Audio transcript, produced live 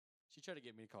She tried to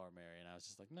get me to call her Mary, and I was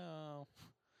just like, no.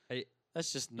 I-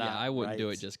 That's just not Yeah, I wouldn't do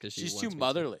right. it just because She's wants too me to.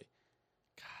 motherly.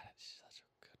 God, she's such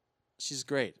a She's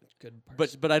great. good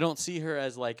person. But I don't see her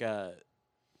as like a.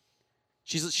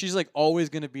 She's like always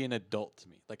gonna be an adult to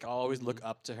me. Like I always look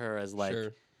up to her as like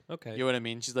sure. Okay. you know what I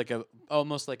mean. She's like a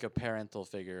almost like a parental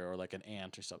figure or like an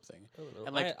aunt or something. I don't know.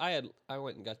 And, like- I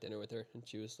went and got dinner with her, and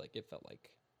she was like, it felt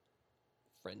like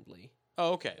friendly.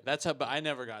 Oh, okay. That's how. But I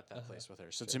never got that Uh-huh. place with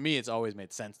her. So Sure. to me, it's always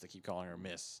made sense to keep calling her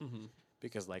Miss Mm-hmm.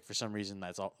 because like for some reason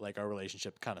that's all like our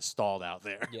relationship kind of stalled out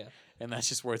there, Yeah. and that's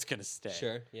just where it's gonna stay.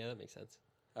 Sure. Yeah, that makes sense.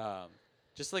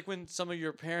 Just like when some of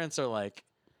your parents are like,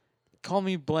 "Call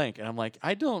me blank," and I'm like,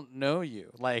 "I don't know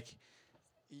you." Like,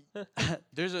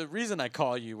 there's a reason I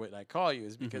call you what I call you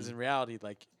is because Mhm. in reality,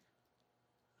 like,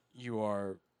 you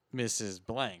are Mrs.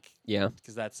 Blank Yeah.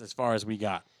 because that's as far as we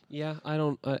got. Yeah. I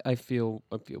don't. I feel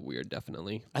weird.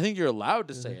 Definitely. I think you're allowed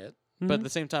to say it, but at Mhm. the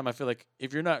same time, I feel like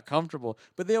if you're not comfortable,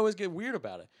 but they always get weird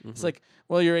about it. It's Mhm. like,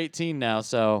 well, you're 18 now,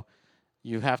 so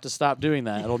you have to stop doing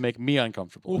that. It'll make me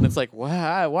uncomfortable. And it's like,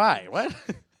 why? What?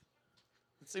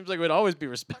 It seems like we'd always be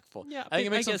respectful. Yeah, I think it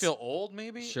but I makes them guess- feel old,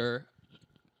 maybe. Sure.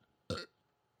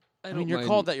 I mean, you're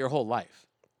called that your whole life.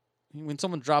 When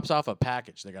someone drops off a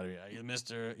package, they gotta be like,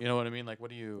 Mister. You know what I mean? Like, what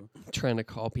do you? Trying to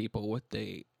call people what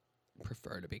they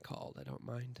prefer to be called. I don't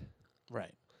mind.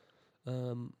 Right.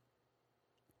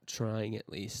 Trying at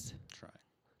least. Try.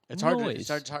 It's hard. Noise. It's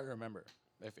hard to remember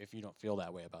if you don't feel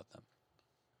that way about them.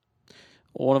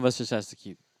 Well, one of us just has to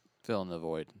keep filling the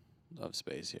void of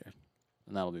space here,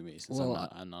 and that'll be me since Well,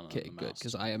 I'm not Okay, on the good, mouse.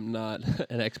 because I am not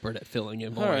an expert at filling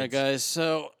in All right, voids, guys.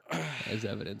 So, as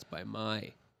evidenced by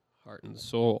my heart and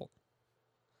soul.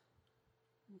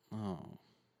 oh,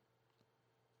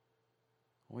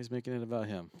 always making it about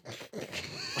him.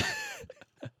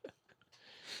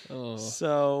 Oh,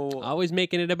 So, always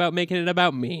making it about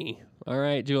me. All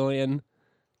right, Julian.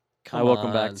 hi,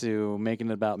 welcome back on. to making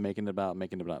it about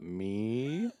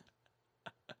me.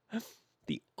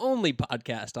 The only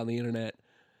podcast on the internet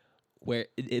where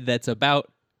that's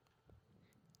about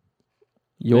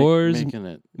yours, making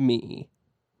it. me.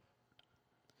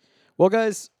 Well,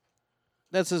 guys,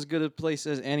 that's as good a place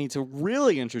as any to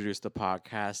really introduce the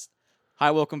podcast.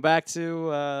 Hi, welcome back to.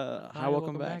 Hi,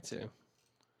 welcome back to.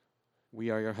 We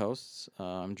are your hosts.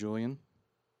 I'm Julian,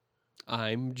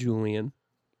 I'm Julian,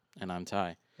 and I'm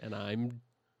Ty. and I'm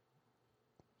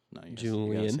No, you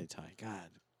Julian. gotta say Ty. God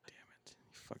damn it,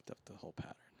 you fucked up the whole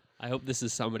pattern. I hope this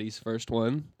is somebody's first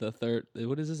one. The third.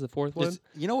 What is this? The fourth one?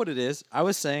 You know what it is? I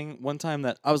was saying one time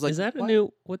that I was like, Is that a "What?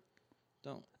 new? What?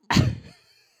 Don't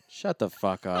shut the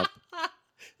fuck up."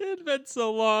 It's been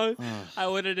so long. Ugh. I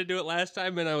wanted to do it last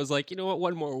time, and I was like, you know what?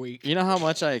 One more week. You know how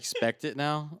much I expect it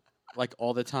now, like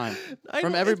all the time I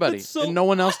from know, it's everybody, been so- and no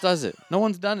one else does it. No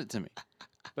one's done it to me,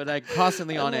 but I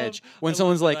constantly I on love- edge when I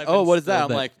someone's love that like, I've "Oh, been what is that?" said I'm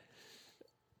that. like,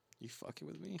 "You fucking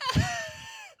with me?"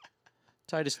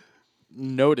 Ty just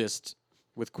noticed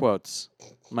with quotes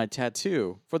my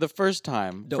tattoo for the first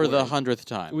time Don't for the worry. 100th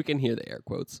time, We can hear the air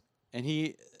quotes. and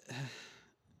he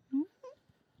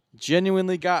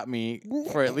genuinely got me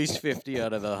for at least 50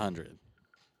 out of the 100.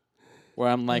 Where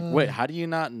I'm like, wait, how do you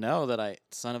not know that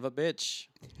son of a bitch?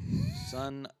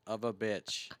 Son of a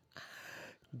bitch.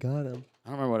 Got him. I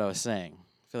don't remember what I was saying.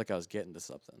 I feel like I was getting to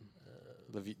something.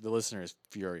 The listener is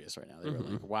furious right now. They were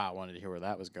like, wow, I wanted to hear where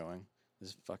that was going.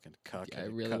 This fucking cuck. Yeah, I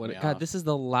had really cut want me to. God, off. this is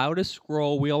the loudest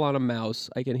scroll wheel on a mouse.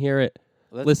 I can hear it.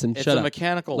 Listen, it's shut a up.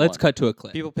 mechanical Let's one. cut to a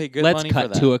clip. People pay good Let's money for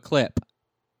cut that. to a clip.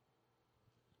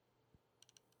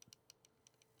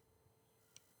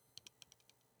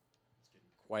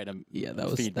 Quite a Yeah, that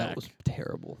was feedback.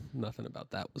 terrible. Nothing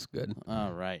about that was good.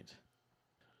 All right.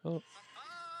 Oh.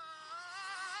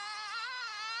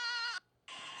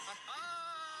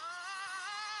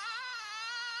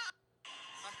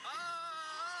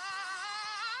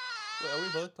 Wait, are we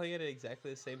both playing it at exactly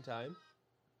the same time?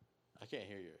 I can't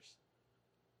hear yours.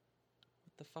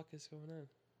 What the fuck is going on?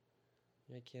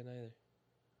 I can't either.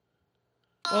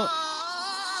 Well,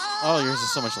 oh, yours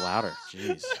is so much louder.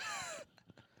 Jeez.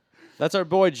 That's our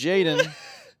boy Jaden.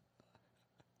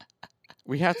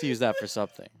 We have to use that for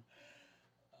something.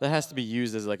 That has to be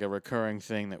used as like a recurring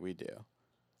thing that we do.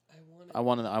 I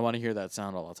want to hear that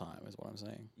sound all the time. Is what I'm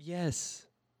saying. Yes.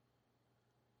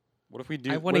 What if we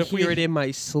do? I want to hear it in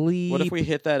my sleep. What if we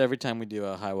hit that every time we do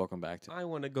a hi, welcome back to? I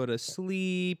want to go to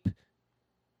sleep.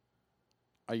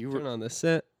 Are you? Turn on the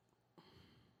set.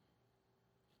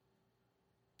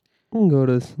 Go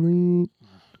to sleep. Oh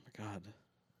my God.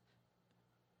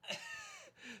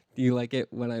 Do you like it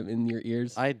when I'm in your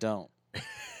ears? I don't.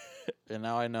 And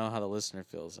now I know how the listener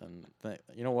feels. And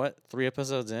you know what? 3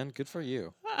 episodes in, good for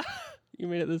you. You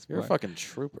made it this You're far. a fucking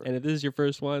trooper. And if this is your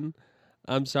first one,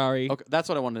 I'm sorry. Okay, that's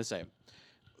what I wanted to say.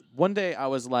 One day I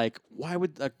was like, why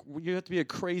would you have to be a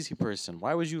crazy person?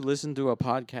 Why would you listen to a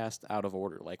podcast out of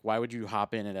order? Like, why would you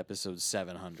hop in at episode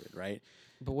 700, right?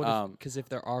 But what because if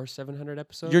there are 700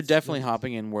 episodes, You're definitely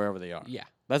hopping in wherever they are. Yeah.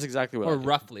 That's exactly what Or I do.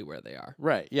 roughly where they are.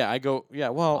 Right. Yeah, I go,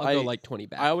 well, I'll go like 20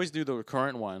 back. I always do the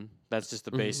current one. That's just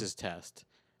the basis test.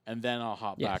 And then I'll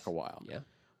hop back a while. Yeah.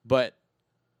 But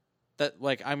that,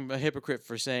 like, I'm a hypocrite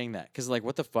for saying that. Because, like,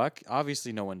 what the fuck?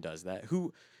 Obviously no one does that.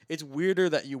 It's weirder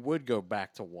that you would go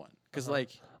back to one. Because,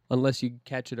 like... Unless you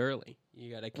catch it early.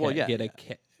 You got to get a...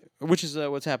 Which is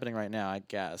what's happening right now, I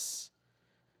guess.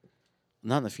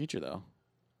 Not in the future, though.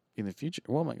 In the future...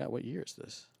 Oh, my God. What year is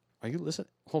this? Are you listening?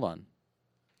 Hold on.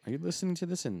 Are you listening to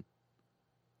this in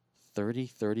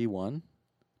 3031?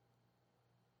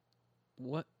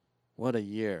 What? What a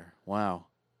year. Wow.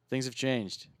 Things have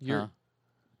changed. You're...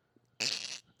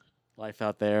 Life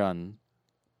out there on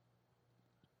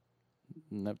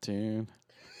Neptune.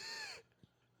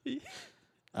 I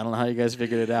don't know how you guys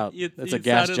figured it out. It's a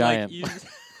gas giant.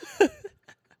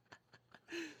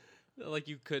 Like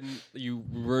you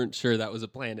weren't sure that was a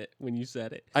planet when you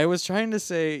said it. I was trying to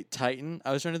say Titan.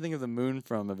 I was trying to think of the moon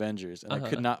from Avengers, and I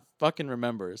could not fucking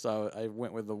remember. So I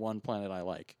went with the one planet I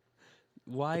like.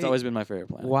 Why? It's always been my favorite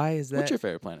planet. Why is that? What's your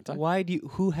favorite planet, Ty? Why do you?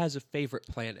 Who has a favorite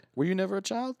planet? Were you never a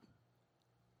child?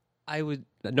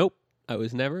 Nope. I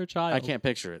was never a child. I can't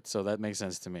picture it, so that makes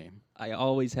sense to me. I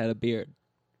always had a beard.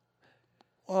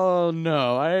 Oh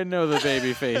no, I know the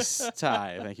baby face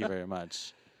Ty. Thank you very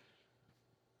much.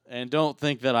 And don't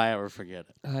think that I ever forget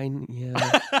it.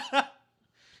 Yeah.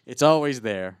 It's always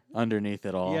there underneath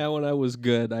it all. Yeah, when I was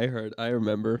good, I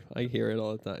remember. I hear it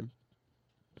all the time.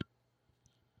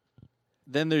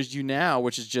 Then there's you now,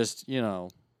 which is just,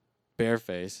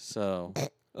 bareface. So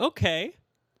Okay.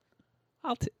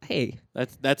 Hey.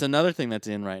 That's another thing that's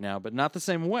in right now, but not the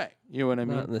same way. You know what I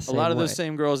mean? Not in the A same lot of those way.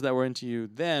 same girls that were into you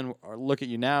then look at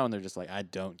you now and they're just like, I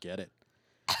don't get it.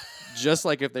 Just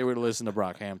like if they were to listen to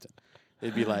Brockhampton.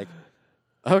 They'd be like,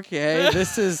 okay,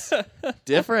 this is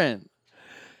different.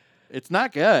 It's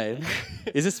not good.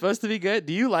 Is it supposed to be good?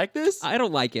 Do you like this? I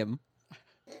don't like him.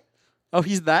 Oh,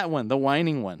 he's that one, the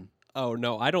whining one. Oh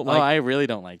no, I don't Oh, like. I really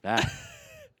don't like that.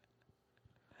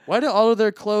 Why do all of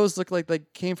their clothes look like they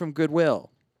came from Goodwill?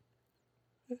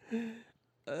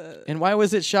 And why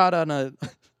was it shot on a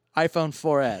iPhone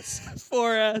 4S?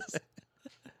 4S.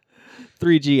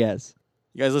 3GS.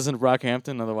 You guys listen to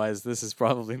Brockhampton? Otherwise, this is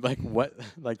probably like fucking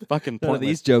None pointless. of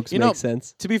these jokes make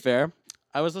sense. To be fair,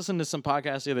 I was listening to some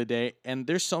podcasts the other day, and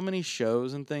there's so many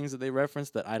shows and things that they reference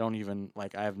that I don't even I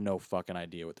have no fucking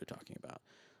idea what they're talking about.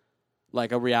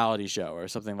 Like a reality show or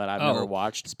something that I've never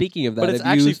watched. Speaking of that, But it's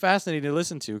actually fascinating to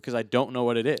listen to because I don't know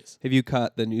what it is. Have you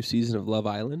caught the new season of Love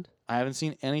Island? I haven't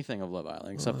seen anything of Love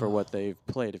Island except for what they've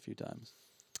played a few times.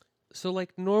 So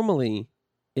normally,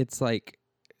 it's like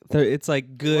good.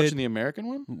 Watching the American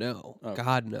one? No, Oh.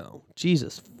 God no,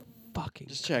 Jesus, fucking.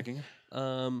 Just checking.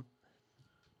 And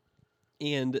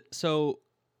so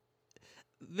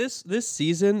this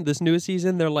season, this newest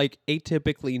season, they're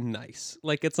atypically nice.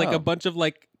 It's a bunch of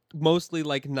mostly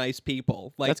nice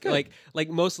people. That's good. Like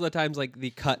most of the times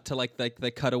the cut to the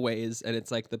cutaways and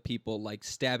it's the people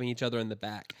stabbing each other in the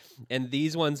back. And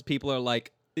these ones people are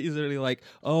easily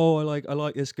oh, I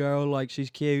like this girl, she's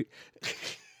cute.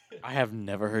 I have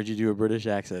never heard you do a British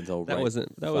accent until That right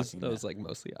wasn't that was fucking now.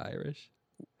 mostly Irish.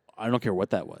 I don't care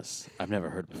what that was. I've never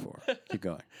heard it before. Keep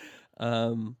going.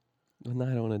 Well, now I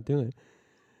don't want to do it.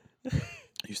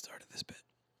 You started this bit.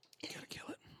 You gotta kill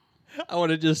it. I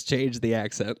want to just change the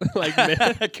accent.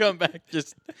 Come back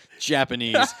just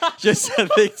Japanese. Just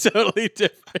something totally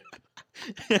different.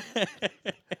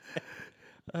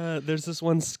 There's this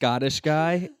one Scottish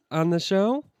guy on the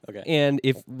show. Okay. And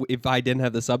if I didn't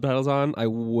have the subtitles on, I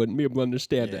wouldn't be able to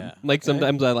understand him. Yeah.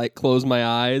 Sometimes I close my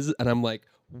eyes and I'm like,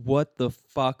 what the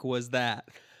fuck was that?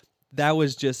 That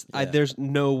was just there's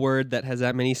no word that has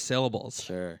that many syllables.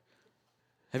 Sure.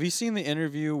 Have you seen the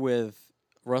interview with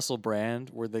Russell Brand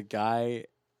where the guy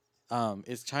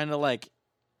is trying to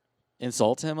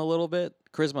insult him a little bit?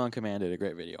 Charisma on Command did a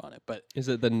great video on it. But Is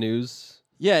it the news?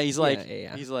 yeah, he's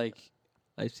Yeah. he's like,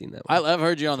 I've seen that one. I've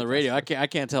heard you on the radio. I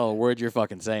can't tell a word you're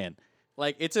fucking saying.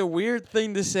 It's a weird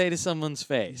thing to say to someone's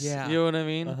face. Yeah. You know what I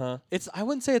mean? Uh-huh. I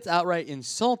wouldn't say it's outright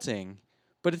insulting,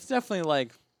 but it's definitely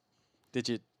did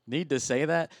you need to say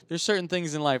that? There's certain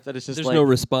things in life that it's just There's no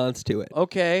response to it.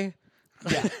 okay.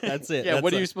 Yeah, that's it. Yeah, That's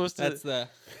what are the- you supposed to That's the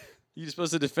you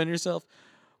supposed to defend yourself?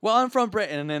 Well, I'm from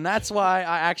Britain, and that's why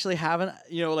I actually haven't,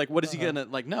 what is he going to,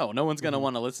 no one's going to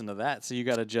want to listen to that, so you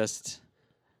got to just,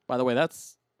 by the way,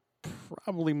 that's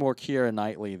probably more Keira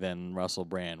Knightley than Russell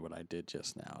Brand what I did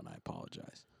just now, and I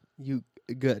apologize. You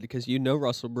good because you know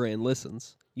Russell Brand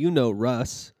listens. You know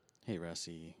Russ. Hey,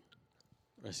 Russie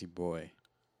boy.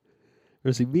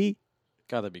 Russie B.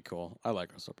 God, that'd be cool. I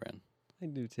like Russell Brand. I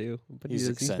do too, but He's he's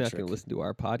not going eccentric. to listen to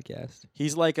our podcast.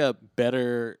 He's like a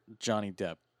better Johnny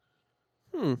Depp.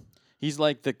 Hmm. He's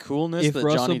like the coolness If that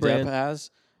Russell Johnny Brand- Depp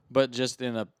has, but just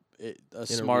in a In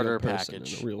smarter a real person,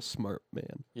 package. and a real smart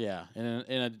man. Yeah,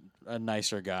 in a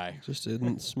nicer guy. Just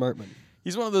a smart man.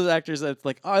 He's one of those actors that's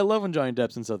like, oh, I love when Johnny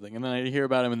Depp's in something, and then I hear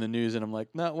about him in the news, and I'm like,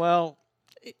 no, well,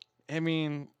 I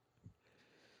mean,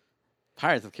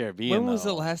 Pirates of the Caribbean. When was the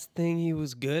though. last thing he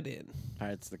was good in?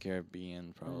 Pirates of the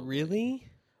Caribbean? Probably. Really?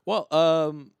 Well,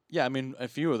 yeah, I mean, a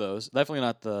few of those. Definitely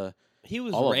not the. He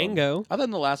was all of them. Rango. Other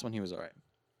than the last one, he was all right.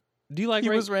 Do you like He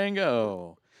Rango? was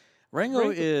Rango. Rango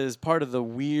is part of the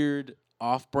weird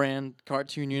off-brand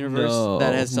cartoon universe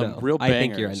that has some real bangers. I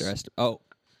think you're underestimating. Oh,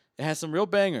 It has some real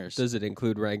bangers. does it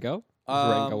include Rango? Is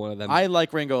Rango one of them? I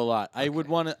like Rango a lot. I would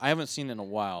want to. I haven't seen it in a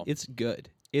while. It's good.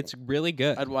 It's really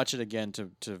good. I'd watch it again to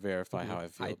verify how I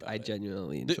feel about I it.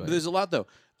 genuinely enjoy There's it. a lot though.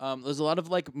 There's a lot of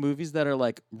like movies that are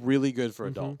like really good for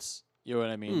adults. You know what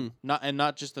I mean?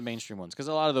 Not just the mainstream ones, because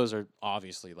a lot of those are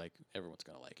obviously like everyone's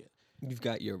gonna like it. You've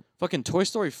got your Fucking Toy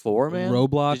Story 4, man.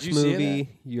 Roblox Did you see movie,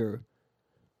 your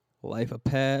Life of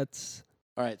Pets.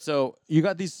 All right, so you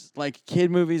got these like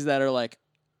kid movies that are like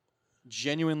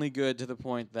genuinely good to the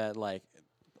point that like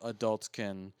adults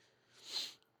can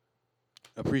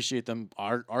appreciate them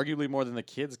arguably more than the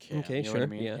kids can. Okay, you know what I sure,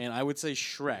 mean? yeah. And I would say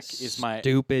Shrek is my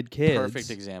Stupid kids. perfect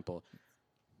example.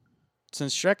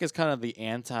 Since Shrek is kind of the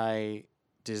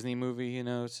anti-Disney movie, you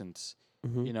know, since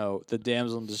Mhm. you know the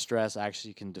damsel in distress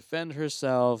actually can defend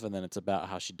herself, and then it's about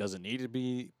how she doesn't need to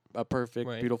be a perfect,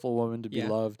 Right. beautiful woman to be Yeah.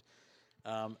 loved.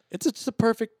 It's just a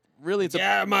perfect. Really, it's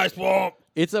Yeah, my swamp.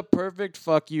 it's a perfect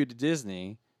fuck you to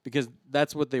Disney because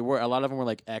that's what they were. A lot of them were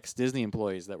like ex-Disney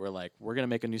employees that were like, we're going to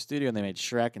make a new studio, and they made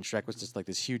Shrek, and Shrek was just like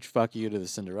this huge fuck you to the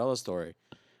Cinderella story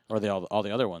or all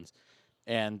the other ones.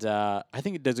 And I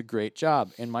think it does a great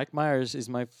job. And Mike Myers is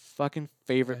my fucking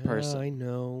favorite person. I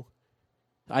know.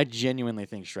 I genuinely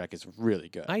think Shrek is really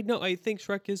good. I know. I think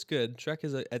Shrek is good. Shrek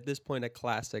is at this point a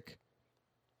classic.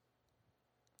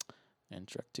 And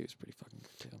Shrek 2 is pretty fucking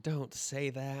good too. Don't say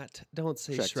that. Don't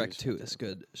say Shrek Shrek 2 2 is is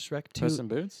good. Shrek 2. Puss in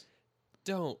Boots?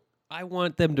 Don't. I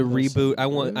want them to Puss reboot. in I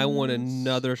want Boots.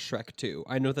 another Shrek 2.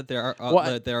 I know that there are Well,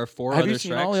 that there are 4 Have other you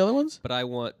seen Shreks, all the other ones? but I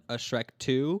want a Shrek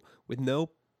 2 with no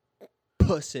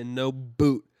puss and no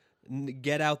boot.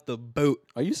 Get out the boot.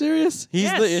 Are you serious? He's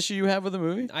Yes. the issue you have with the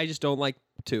movie? I just don't like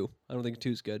 2. I don't think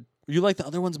 2's good. You like the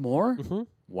other ones more? Mhm.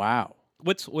 Wow.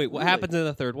 What Really? happens in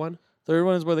the third one? Third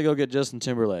one is where they go get Justin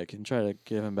Timberlake and try to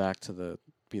get him back to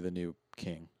be the new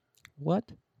king.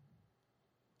 What?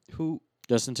 Who?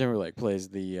 Justin Timberlake plays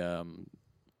the I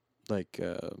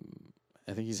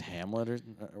think he's Hamlet or Is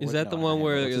what- that no, the not one Hamlet.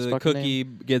 where What's his the fucking cookie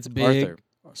name? gets big? Arthur,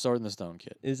 Sword in the Stone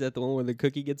kid. Is that the one where the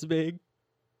cookie gets big?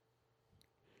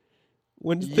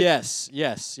 When's the Yes.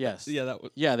 Yeah, that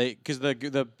was. Yeah, because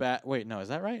the bat. Wait, no, is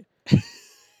that right?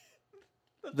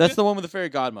 That's the one with the fairy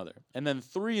godmother, and then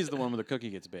 3 is the one where the cookie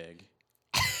gets big.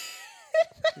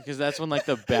 Because that's when like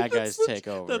the bad guys take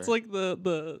over. That's like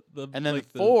the and then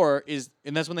like 4 is,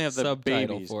 and that's when they have the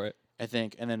subtitle babies, for it. I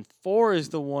think. And then 4 is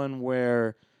the one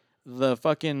where the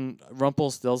fucking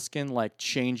Rumpelstiltskin like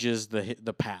changes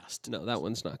the past. No, that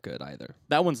one's not good either.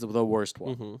 That one's the worst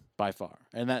one Mhm. by far,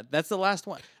 and that's the last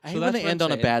one. I So hate when that's they what I'm end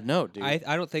on a saying. bad note, dude. I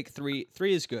don't think three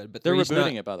is good, but They're three's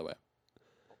rebooting not, it, by the way.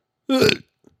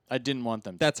 I didn't want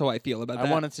them to. That's how I feel about that.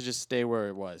 I wanted to just stay where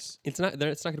it was. It's not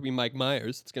going to be Mike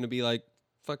Myers. It's going to be like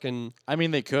fucking I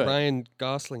mean, they could. Ryan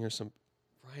Gosling or some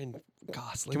Ryan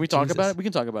Gosling. Can we talk about Jesus. it? We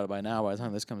can talk about it by now. By the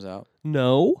time this comes out,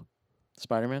 No.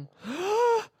 Spider-Man.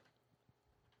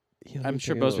 Yeah, I'm we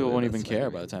sure can go most people over won't that even care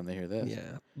by Spider-Man. the time they hear this.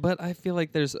 Yeah, but I feel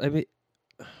like there's. I mean,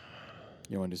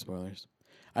 You want to do spoilers?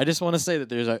 I just want to say that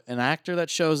there's an actor that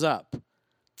shows up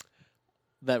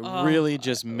that really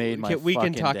just made my. we can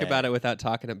fucking talk day. about it without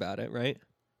talking about it, right?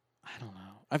 I don't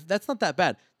know. That's not that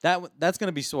bad. That's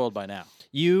gonna be spoiled by now.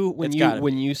 When It's gotta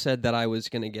when you said that I was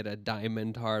gonna get a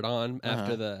diamond hard on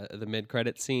after the mid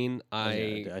credit scene, yeah,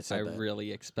 I said that.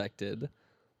 really expected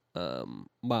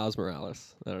Miles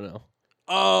Morales. I don't know.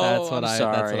 Oh, That's what I'm That's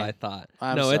sorry. what I thought.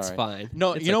 I'm no, it's sorry. fine.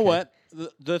 No, It's you know okay.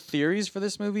 what? The theories for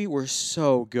this movie were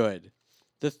so good.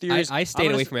 The theories. I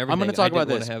stayed away from everything. I'm going to talk about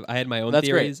I didn't this. wanna I had my own That's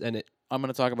great. theories, and it. I'm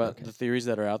going to talk about Okay. the theories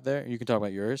that are out there. You can talk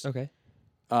about yours. Okay.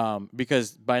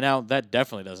 Because by now that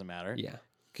definitely doesn't matter. Yeah.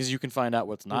 Because you can find out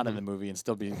what's not in the movie and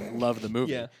still love the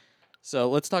movie. Yeah. So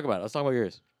let's talk about it. Let's talk about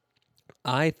yours.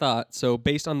 I thought so.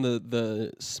 Based on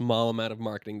the small amount of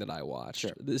marketing that I watched,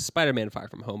 Sure. this is Spider-Man: Far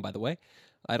From Home, by the way.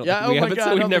 I don't. Yeah. think we Oh my haven't god. said,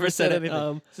 I we've don't think never we said it.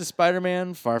 anything. This is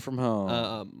Spider-Man: Far From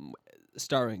Home.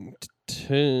 Starring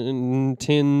Tintin.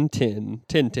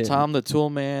 Tom the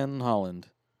Toolman Holland.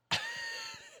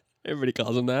 Everybody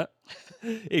calls him that.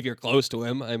 If you're close to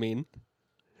him, I mean.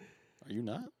 Are you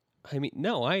not?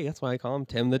 No, that's why I call him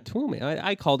Tim the Toolman.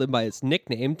 I called him by his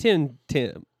nickname, Tim.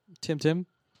 Tim.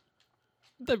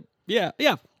 Yeah.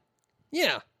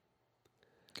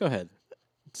 Go ahead.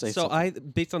 Say So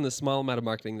something. based on the small amount of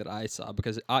marketing that I saw,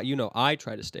 because I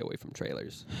try to stay away from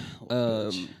trailers.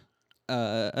 Bitch.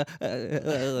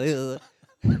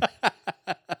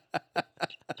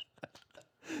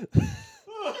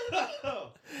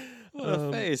 What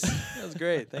a face. That was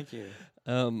great. Thank you.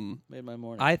 Made my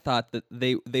morning. I thought that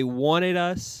they wanted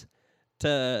us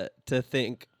to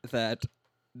think that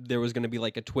there was going to be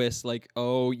like a twist, like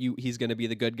he's going to be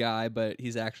the good guy, but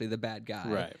he's actually the bad guy.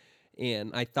 Right.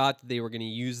 And I thought they were going to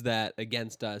use that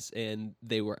against us, and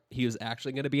he was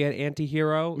actually going to be an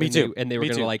anti-hero. Me too. And they were Me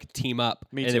going to too. like team up,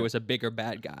 Me and too. there was a bigger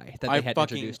bad guy that I they hadn't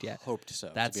fucking introduced yet. hoped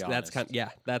so. That's to be honest.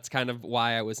 that's kind of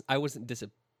why I wasn't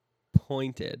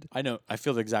disappointed. I know. I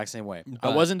feel the exact same way. I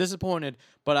But- wasn't disappointed,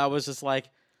 but I was just like,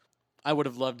 I would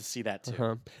have loved to see that too.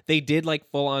 Uh-huh. They did like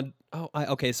full on.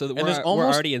 Okay. So And there's we're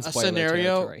almost already in a spoiler scenario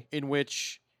territory. in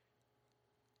which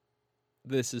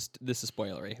This is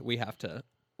spoilery. We have to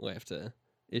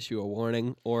issue a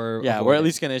warning or yeah, avoid we're at it.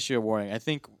 least gonna issue a warning. I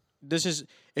think this is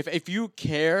if you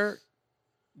care,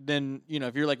 then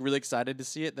if you're like really excited to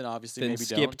see it, then obviously then maybe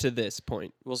skip don't. to this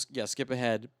point. We'll skip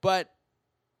ahead. But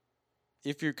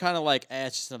if you're kind of like,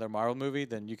 it's just another Marvel movie,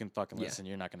 then you can fucking Yeah. listen.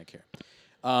 You're not gonna care.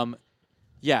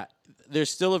 Yeah, there's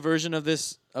still a version of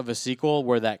a sequel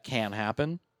where that can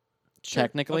happen.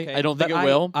 Technically, Okay. I don't think But it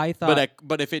will. I thought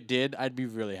but if it did, I'd be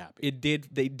really happy. it did.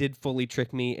 They did fully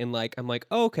trick me, and I'm like,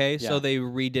 okay, so Yeah. they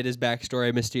redid his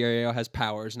backstory. Mysterio has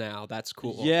powers now. That's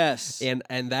cool. Yes. And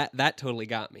that totally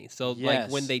got me. So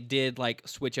Yes. when they did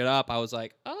switch it up, I was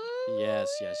like, oh Yes.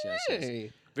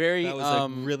 hey. Very. That was a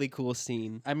really cool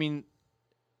scene. I mean,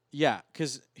 yeah,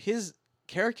 because his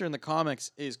character in the comics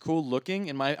is cool looking,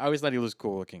 and I always thought he was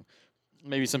cool looking.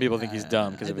 Maybe some people think he's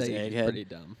dumb because I of his think he's egghead. pretty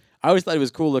dumb. I always thought he was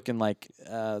cool looking.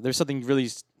 There's something really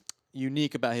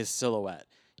unique about his silhouette.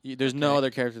 There's no Okay.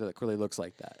 other character that really looks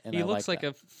like that. And He I looks like that.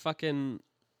 a fucking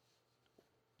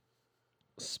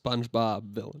SpongeBob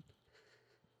villain.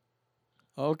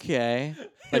 Okay,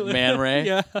 like Man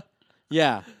Ray.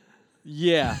 Yeah.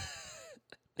 Yeah.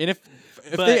 And if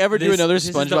But they ever do this another is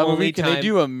the SpongeBob only movie, can they time-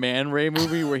 do a Man Ray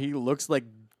movie where he looks like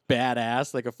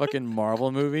badass, like a fucking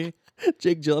Marvel movie?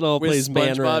 Jake Gyllenhaal With plays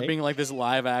Man SpongeBob Ray. being like this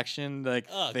live action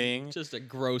Ugh, thing. Just a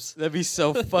gross. That'd be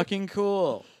so fucking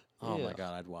cool. Oh my Yeah.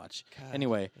 god, I'd watch. God,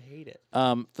 Anyway, I hate it.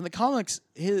 from the comics,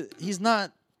 he's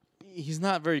not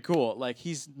very cool.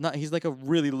 He's like a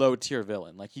really low tier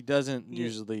villain. He doesn't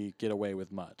usually get away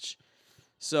with much.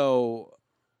 So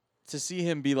to see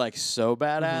him be so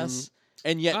badass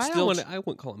and yet I still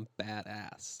wouldn't call him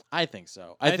badass. I think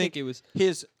so. I think it was.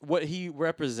 what he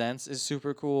represents is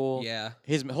super cool. Yeah.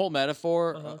 His whole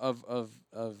metaphor Uh-huh. of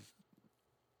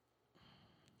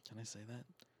can I say that?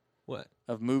 What?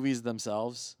 Of movies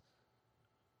themselves.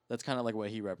 That's kind of like what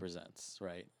he represents,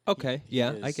 right? Okay. He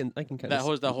yeah. is- I can kind That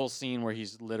of whole scene where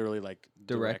he's literally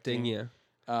directing. Yeah.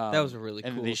 that That was a really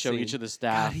and cool they show each scene. of the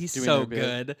staff. God, he's doing so their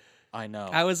bit. good. I know.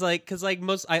 I was like, because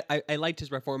most I liked his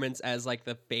performance as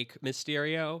the fake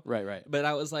Mysterio, right. but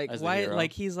I was like, As the why? hero.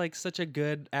 He's such a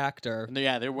good actor.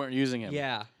 Yeah, they weren't using him.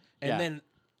 Yeah. And Yeah. then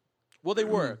Well, they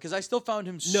were because I still found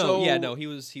him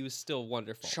he was still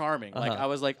wonderful. charming. Uh-huh. I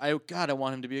was like, I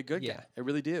want him to be a good Yeah. guy. I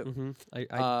really do. Mm-hmm.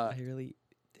 I really.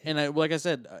 And like I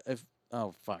said, if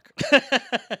oh fuck.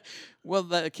 Well,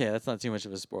 that's not too much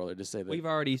of a spoiler to say that.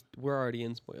 We're already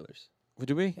in spoilers.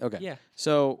 Do we? Okay. Yeah.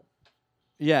 So,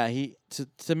 yeah,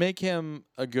 to make him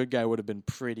a good guy would have been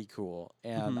pretty cool,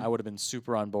 and Mhm. I would have been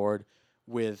super on board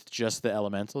with just the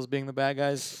Elementals being the bad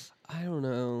guys. I don't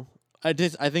know. I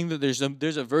think that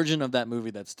there's a version of that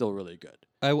movie that's still really good.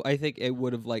 I think it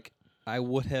would have I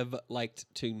would have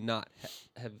liked to not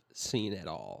have seen at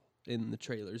all in the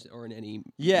trailers or in any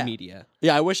Yeah. media.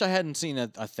 Yeah, I wish I hadn't seen a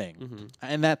thing, Mm-hmm.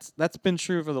 and that's been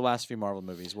true for the last few Marvel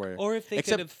movies. Where Or if they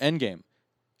could except have. Endgame,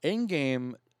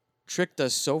 Endgame tricked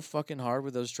us so fucking hard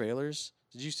with those trailers.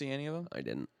 Did you see any of them? I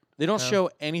didn't. They don't No. show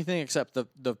anything except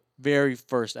the very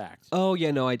first act. Oh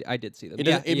yeah, no, I did see them.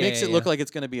 It makes it look like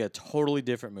it's going to be a totally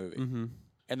different movie. Mm-hmm.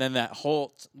 And then that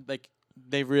whole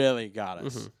they really got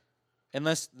us. Mhm.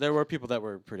 Unless there were people that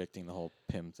were predicting the whole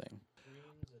Pym thing.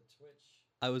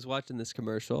 I was watching this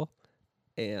commercial,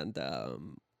 and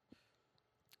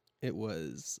it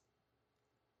was,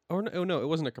 no, it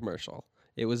wasn't a commercial.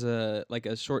 It was a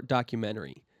short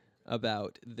documentary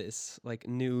about this like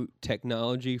new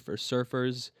technology for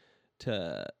surfers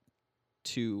to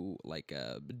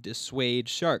dissuade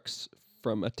sharks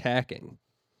from attacking.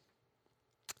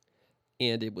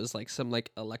 And it was like some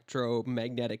like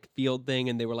electromagnetic field thing,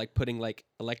 and they were like putting like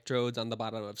electrodes on the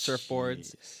bottom of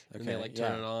surfboards, Jeez. and they like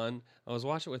turn yeah. it on. I was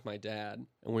watching it with my dad,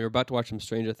 and we were about to watch some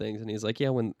Stranger Things, and he's like,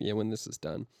 when this is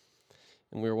done.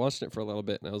 And we were watching it for a little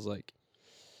bit, and I was like,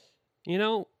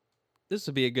 this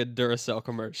would be a good Duracell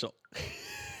commercial.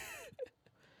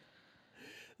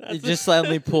 It just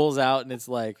suddenly pulls out, and it's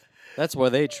like, that's where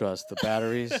they trust the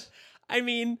batteries I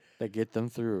mean, that get them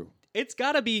through. it's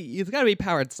gotta be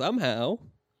powered somehow.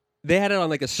 They had it on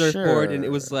like a surfboard, and it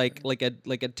was Sure. like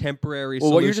a temporary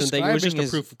Well, what you're solution thing. It was just describing a is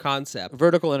proof of concept.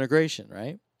 Vertical integration,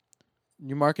 right?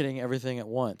 You're marketing everything at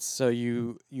once, so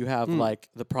you have like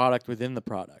the product within the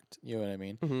product. You know what I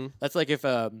mean? Mm-hmm. That's like if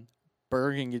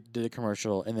Burger King did a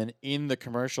commercial, and then in the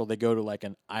commercial they go to like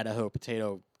an Idaho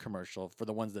potato commercial for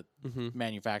the ones that Mm-hmm.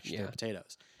 manufacture their Yeah.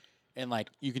 potatoes, and like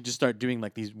you can just start doing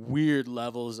like these weird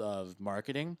levels of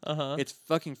marketing. Uh-huh. It's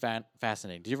fucking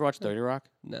fascinating. Did you ever watch 30 Rock?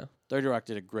 No. 30 Rock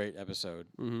did a great episode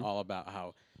Mhm. all about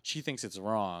how she thinks it's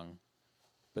wrong,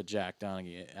 but Jack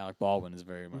Donaghy, Alec Baldwin, is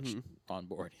very much Mhm. on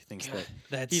board. He thinks that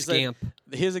That he's like- scamp.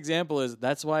 his example is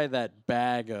that's why that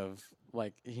bag of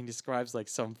like he describes like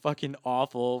some fucking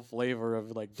awful flavor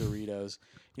of like Doritos.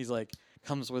 He's like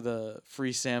comes with a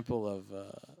free sample of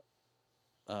a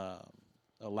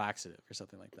laxative or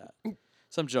something like that.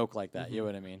 Some joke like that, you know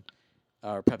what I mean?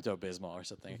 Or Pepto Bismol or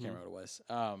something. I can't remember what it was.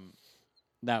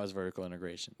 That was vertical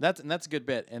integration. That's a good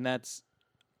bit, and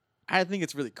I think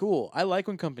it's really cool. I like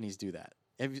when companies do that.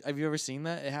 Have you ever seen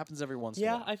that? It happens every once in a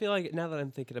Yeah, while. I feel like now that I'm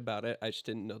thinking about it, I just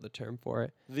didn't know the term for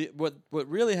it. What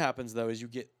really happens though is you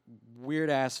get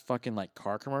weird ass fucking like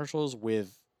car commercials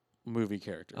with movie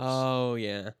characters. Oh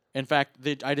yeah. In fact,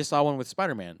 I just saw one with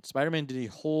Spider-Man. Spider-Man did a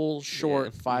whole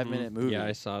short Yeah. 5-minute movie Yeah,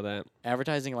 I saw that.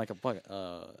 advertising like a Buick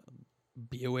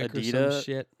or Adidas- some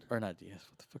shit. or not Adidas.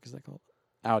 What the fuck is that called?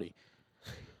 Audi.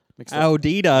 Mixed up-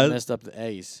 Audi I does. messed up the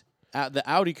A's. The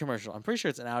Audi commercial. I'm pretty sure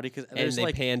it's an Audi because And there's they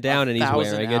like pan down and he's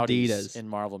 1,000 wearing Audis Adidas. in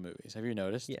Marvel movies. Have you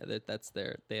noticed? Yeah, that's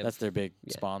their. They have. That's their big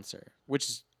yeah. sponsor. Which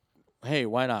is, hey,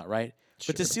 why not, right?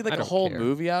 But to Sure. see like I a don't whole care.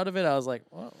 movie out of it, I was like,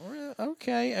 well,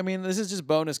 okay. I mean, this is just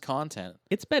bonus content.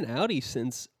 It's been Audi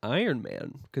since Iron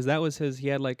Man because that was his. He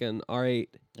had like an R8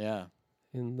 Yeah,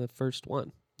 in the first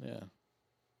one. yeah.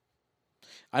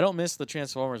 I don't miss the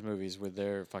Transformers movies with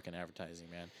their fucking advertising,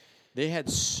 man. They had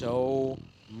so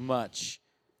much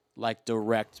like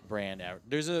direct brand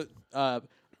There's a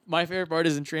my favorite part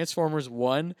is in Transformers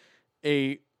 1,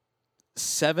 a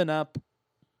 7-Up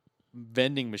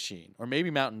vending machine or maybe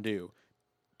Mountain Dew.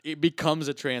 It becomes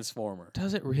a Transformer.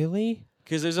 Does it really?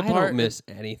 Because there's a I part don't miss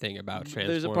anything about Transformers.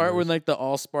 There's a part when like the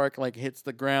Allspark like hits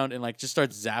the ground and like just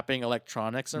starts zapping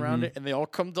electronics around it, and they all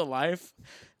come to life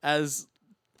as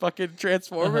fucking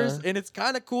Transformers, and it's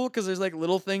kind of cool because there's like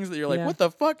little things that you're like, Yeah. what the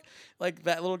fuck? Like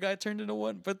that little guy turned into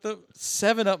one, but the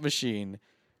 7-Up machine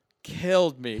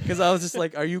killed me because I was just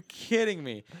like, are you kidding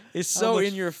me? It's How so much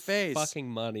in your face. fucking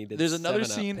money did There's another 7-Up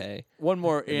scene, pay? one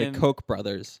more And the Koch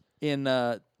brothers. in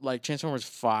like Transformers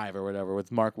 5 or whatever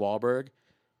with Mark Wahlberg,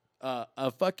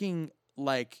 a fucking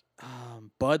like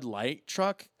Bud Light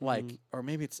truck, like or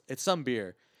maybe it's some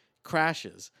beer,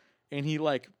 crashes, and he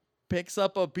like picks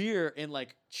up a beer and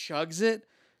like chugs it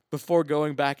before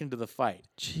going back into the fight.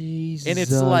 Jesus. And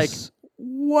it's like,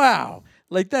 wow,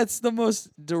 like that's the most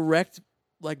direct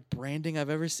like branding I've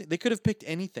ever seen. They could have picked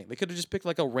anything. They could have just picked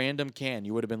like a random can.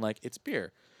 You would have been like, it's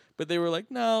beer. But they were like,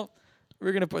 no,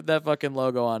 we're gonna put that fucking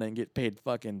logo on it and get paid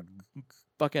fucking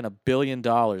 $1 billion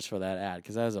for that ad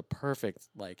because that is a perfect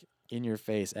like in your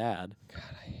face ad. God,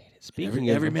 I hate it. Speaking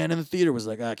Every of man in the theater was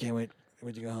like, I can't wait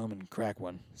to go home and crack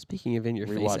one. speaking of in your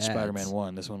face Rewatch ads, Spider-Man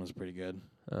 1. This one was pretty good.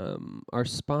 Our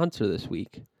sponsor this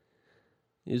week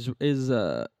is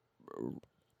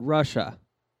Russia.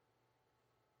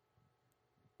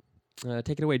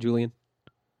 Take it away, Julian.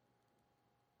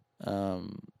 How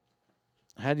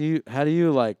do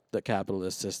you like the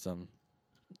capitalist system?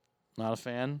 Not a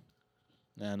fan?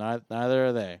 No, neither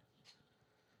are they.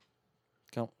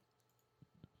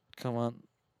 Come on.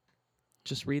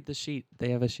 Just read the sheet. They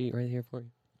have a sheet right here for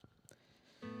you.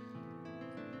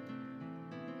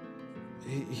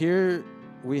 Here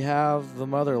we have the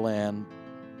motherland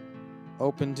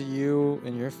open to you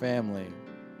and your family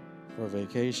for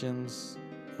vacations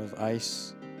of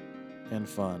ice and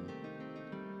fun.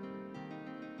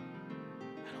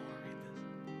 I don't want to read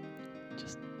this.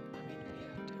 Just, I mean, we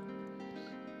have to.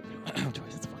 We don't have a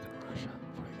choice. It's fucking Russia.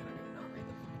 What are we gonna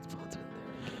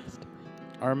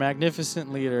our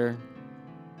magnificent leader,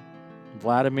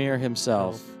 Vladimir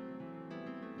himself,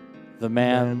 the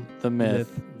man, the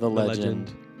myth, the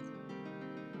legend,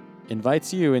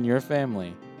 invites you and your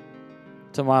family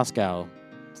to Moscow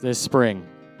this spring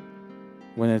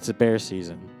when it's a bear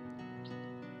season.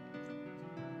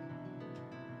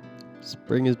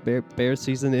 Spring is bear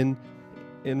season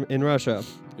in Russia.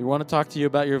 We want to talk to you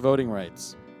about your voting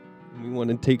rights. We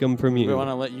want to take them from you. We want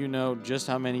to let you know just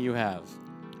how many you have.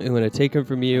 We want to take them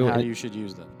from you and how and you should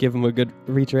use them. give them a good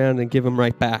reach around and give them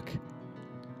right back.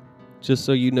 Just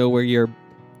so you know where you're.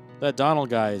 That Donald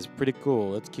guy is pretty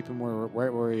cool. Let's keep him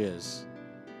right where he is.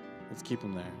 Let's keep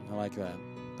him there. I like that.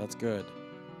 That's good.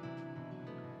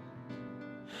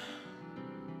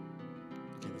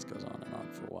 Okay, this goes on and on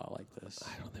for a while like this.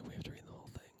 I don't think we have to read the whole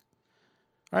thing.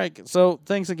 All right, so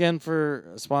thanks again for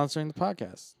sponsoring the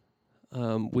podcast.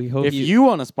 We hope if you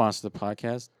want to sponsor the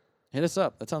podcast, hit us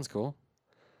up. That sounds cool.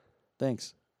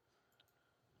 Thanks.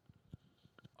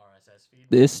 RSS feed.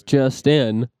 This just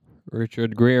in,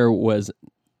 Richard Gere was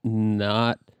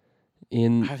not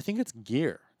in. I think it's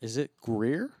Gear. Is it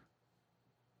Greer?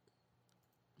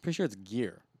 Pretty sure it's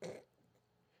Gear.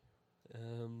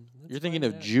 You're thinking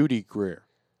of Judy Greer.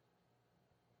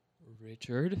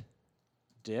 Richard?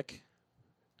 Dick?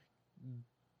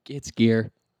 It's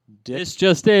Gear. Dick? This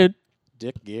just in.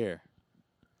 Dick Gear.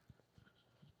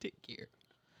 Dick Gear.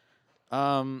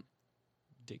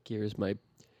 Dick Gear is my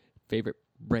favorite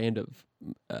brand of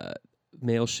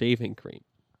male shaving cream.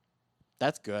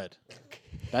 That's good.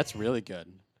 That's really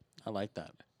good. I like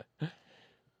that.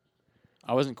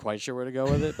 I wasn't quite sure where to go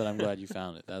with it, but I'm glad you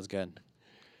found it. That was good.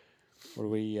 What do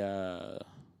we...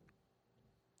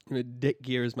 Dick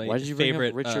Gear is my Why did you bring favorite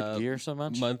up Richard Gere so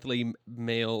much? monthly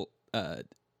mail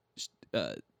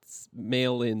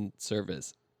mail-in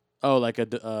service. Oh, like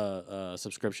a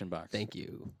subscription box. Thank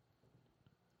you.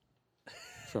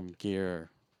 From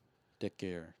Gear. Dick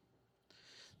Gear.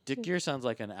 Dick Gear sounds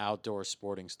like an outdoor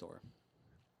sporting store.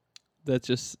 That's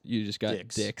just, you just got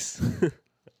Dicks. dicks.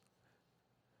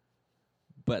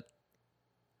 But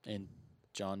And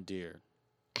John Deere.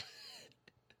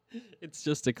 it's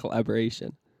just a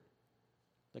collaboration.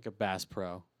 Like a Bass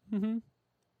Pro. Mm-hmm.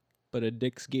 But a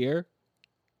Dick's Gear.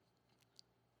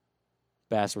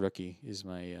 Bass Rookie is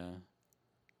my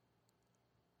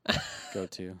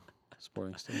go-to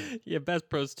sporting store. Yeah, Bass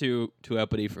Pro's too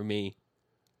uppity for me.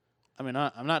 I mean,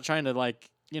 I'm not trying to, like,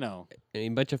 you know... I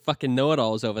mean, a bunch of fucking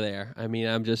know-it-alls over there. I mean,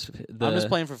 I'm just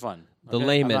playing for fun. the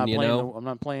layman, you know? I'm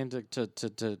not playing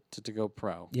to go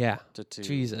pro. Yeah. To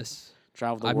Jesus.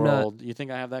 travel the I'm world. You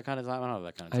think I have that kind of time? I don't have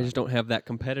that kind of time. I just don't have that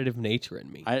competitive nature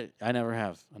in me. I never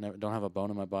have. Don't have a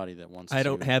bone in my body that wants I to...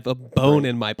 don't have a bone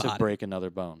in my to body. break another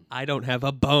bone. I don't have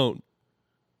a bone.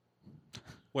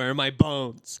 Where are my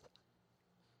bones?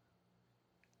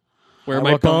 Where are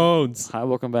my bones? Hi,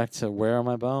 welcome back to Where Are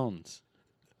My Bones?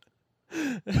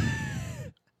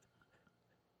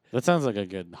 That sounds like a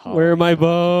good Halloween. Where are my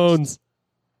bones?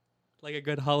 Like a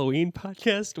good Halloween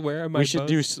podcast? Where are my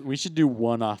bones? We should do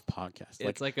one-off podcast.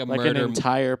 It's like a an murder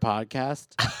entire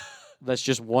podcast that's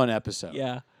just one episode.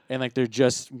 Yeah. And like they're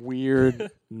just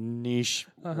weird, niche,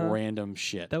 random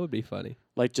shit. That would be funny.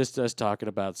 Like just us talking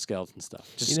about skeleton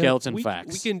stuff. Just You know, skeleton we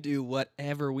facts. We can do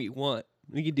whatever we want.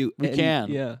 We can do We can.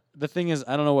 Yeah. The thing is,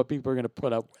 I don't know what people are going to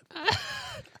put up with.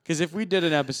 Because if we did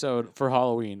an episode for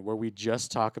Halloween where we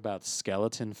just talk about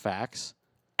skeleton facts,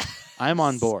 I'm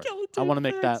on board. I want to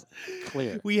make that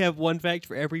clear. We have one fact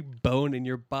for every bone in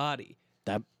your body.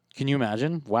 Can you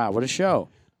imagine? Wow, what a show.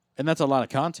 And that's a lot of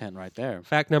content right there.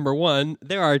 Fact number 1,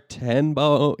 there are 10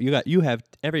 bones.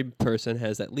 Every person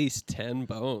has at least 10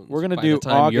 bones. We're going to by do the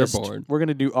time August. You're born. We're going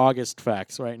to do August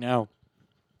facts right now.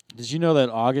 Did you know that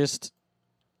August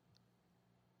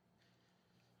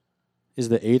is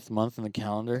the 8th month in the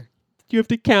calendar? Did you have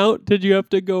to count? Did you have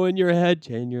to go in your head?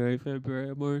 January,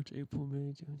 February, March, April,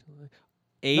 May, June, July.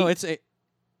 8? No, it's 8.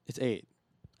 It's 8.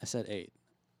 I said 8.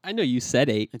 I know you said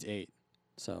 8. It's 8.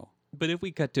 So. But if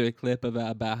we cut to a clip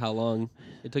about how long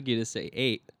it took you to say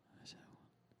 8.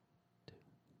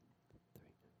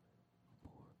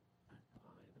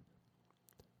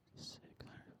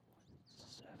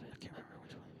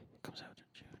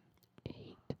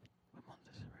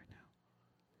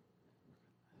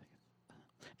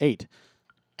 8.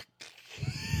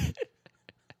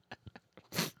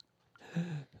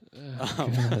 I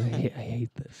hate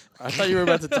this. I thought you were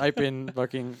about to type in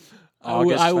fucking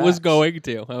August I was facts. going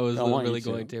to. I was want really you to.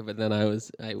 going to, but then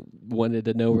I wanted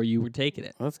to know where you were taking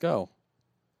it. Let's go.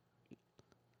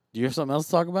 Do you have something else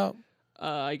to talk about?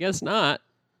 I guess not.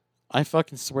 I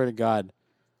fucking swear to God.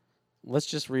 Let's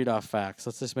just read off facts.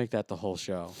 Let's just make that the whole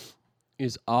show.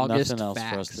 is August Nothing else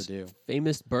facts. for us to do.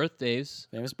 Famous birthdays.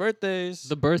 Famous birthdays.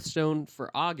 The birthstone for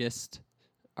August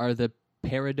are the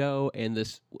Peridot and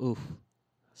this. Oof.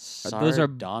 Those are-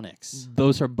 Sardonyx.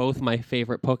 Those are both my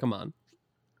favorite Pokemon.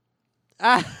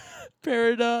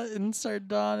 Peridot and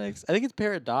Sardonyx. I think it's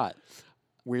Peridot,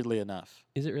 weirdly enough.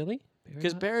 Is it really?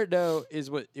 Because Peridot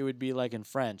is what it would be like in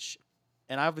French.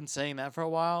 And I've been saying that for a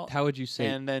while. How would you say?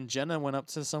 And then Jenna went up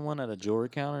to someone at a jewelry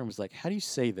counter and was like, "How do you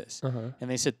say this?" Uh-huh.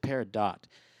 And they said Peridot.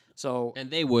 So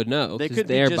And they would know They because could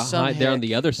be they're just some behind. They're on hick.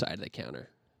 the other side of the counter.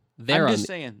 They're I'm on just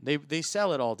saying, they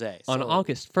sell it all day. on so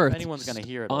August if 1st. anyone's going to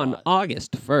hear it a on lot.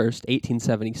 August 1st,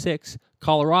 1876,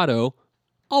 Colorado,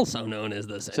 also known as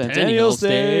the Centennial Centennial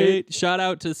State. State. Shout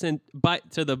out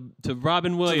to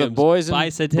Robin To Williams, the boys in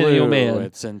Bicentennial blue, Man,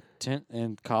 it's in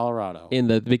Colorado.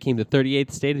 became the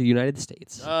 38th state of the United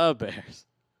States. Bears.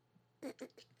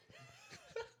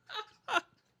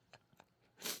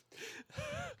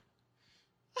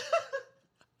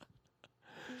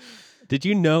 Did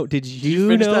you know? Did Did you you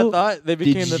finish know? that thought? They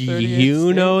became Did the 38th you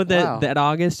state? know that Wow. that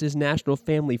August is National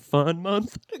Family Fun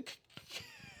Month?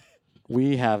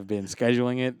 We have been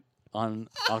scheduling it on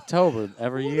October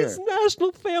every What year. is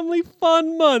National Family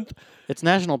Fun Month? It's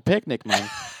National Picnic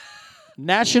Month.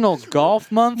 National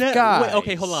Golf Month, guys. Wait,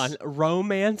 okay, hold on.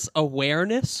 Romance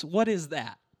awareness. What is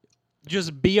that?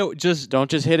 Just just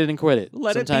Don't just hit it and quit it.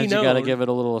 Let it be Sometimes you got to known. give it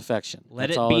a little affection. Let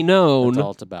That's it all be known. That's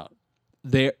all it's about.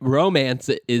 their romance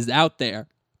is out there.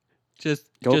 Just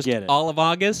Go get it. all of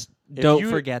August. If Don't you-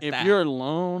 forget that. If you're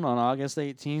alone on August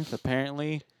 18th,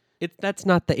 apparently. That's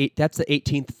not that's the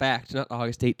 18th fact, not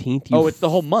August 18th. Oh, it's the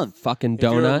whole month. fucking If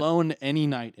you're donut. alone any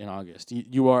night in August,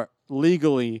 you are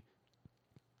legally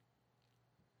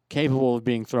capable of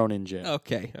being thrown in jail.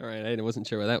 Okay, all right. I wasn't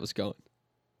sure where that was going.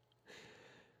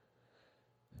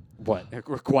 What?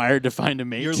 Required to find a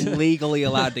mate? You're legally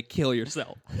allowed to kill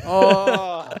yourself.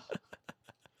 oh.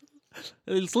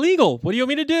 It's legal. What do you want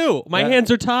me to do? My That- hands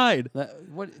are tied.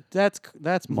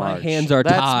 That's My March. hands are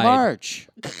that's tied. March.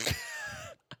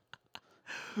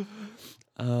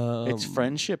 Um, It's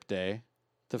Friendship Day.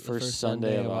 The first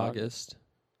Sunday of August.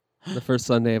 The first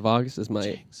Sunday of August is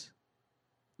Jinx.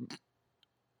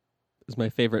 my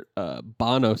favorite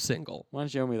Bono single. Why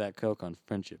don't you owe me that Coke on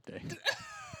Friendship Day?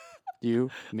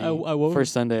 You, me, I won't.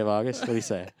 first Sunday of August. What do you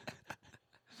say?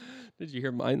 Did you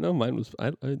hear mine though? Mine was I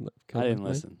I didn't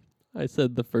listen. I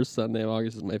said the first Sunday of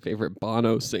August is my favorite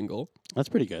Bono single. That's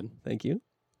pretty good. Thank you.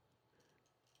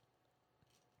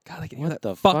 God, I can hear What that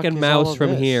the fuck fucking is all mouse of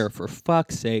from this? here. For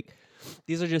fuck's sake,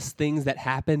 these are just things that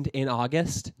happened in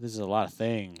August. This is a lot of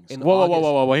things. In Whoa, August.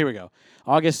 whoa. Here we go.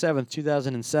 August 7th,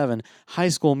 2007, High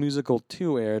School Musical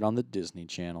 2 aired on the Disney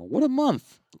Channel. What a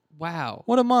month. Wow,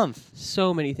 What a month.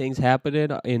 so many things happened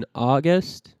in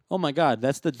August. Oh, my God.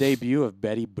 That's the debut of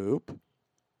Betty Boop.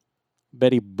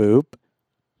 Betty Boop.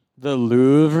 The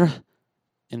Louvre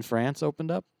in France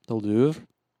opened up. The Louvre.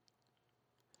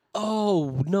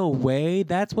 Oh, no way.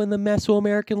 That's when the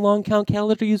Mesoamerican long count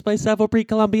calendar used by several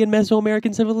pre-Columbian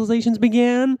Mesoamerican civilizations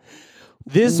began.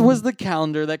 This was the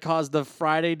calendar that caused the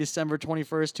Friday, December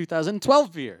 21st,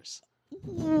 2012 fears.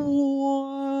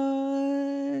 What?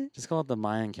 Just call it the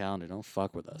Mayan calendar. Don't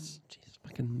fuck with us. Jesus,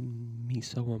 fucking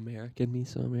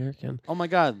Mesoamerican. Oh, my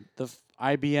God.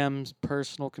 IBM's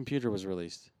personal computer was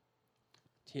released.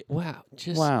 Wow,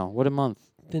 just Wow. What a month.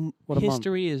 the What a month.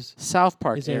 history is South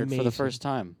Park Is aired for the amazing. first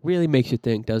time. really makes you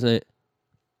think, doesn't it?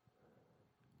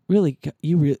 Really,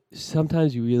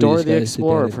 sometimes you really Dora just the gotta sit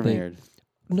down Explorer and think, premiered.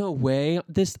 no way.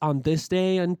 On this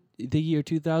day in the year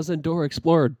 2000, Dora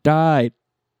Explorer died.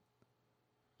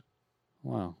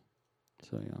 Wow.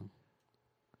 So young.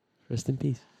 Rest in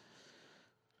peace.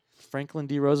 Franklin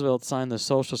D. Roosevelt signed the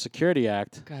Social Security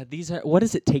Act. God, what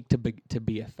does it take to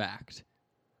be a fact?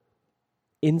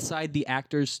 Inside the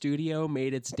Actors Studio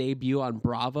made its debut on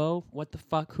Bravo. What the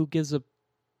fuck? Who gives a?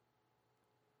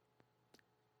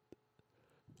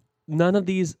 None of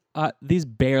these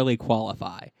barely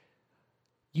qualify.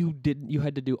 You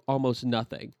had to do almost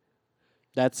nothing.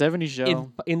 That 70s show.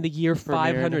 In the year premiered.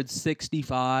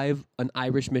 565, an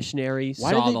Irish missionary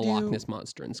Why did saw they the Loch do- Ness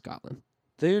monster in Scotland.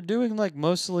 They're doing like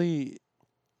mostly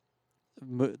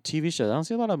TV shows. I don't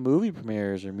see a lot of movie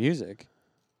premieres or music.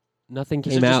 Nothing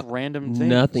These came are out. just random things.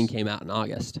 Nothing came out in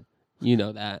August. You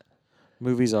know that.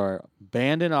 Movies are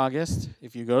banned in August.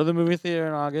 If you go to the movie theater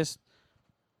in August,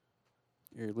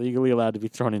 you're legally allowed to be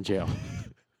thrown in jail.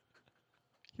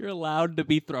 You're allowed to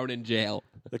be thrown in jail.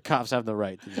 The cops have the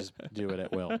right to just do it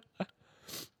at will.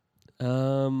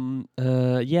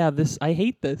 Yeah, I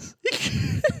hate this.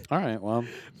 All right, well,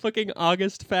 Fucking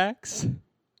August facts.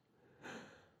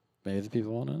 maybe the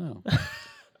people want to know.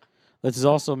 This is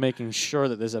also making sure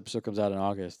that this episode comes out in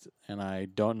August, and I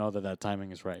don't know that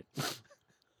timing is right.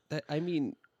 I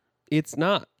mean, it's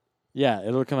not. Yeah,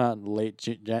 it'll come out in late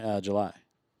July,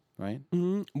 right?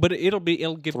 But it'll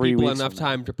give 3 people weeks enough from now.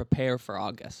 time to prepare for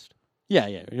August. Yeah,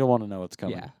 you'll want to know what's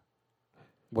coming. Yeah.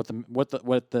 What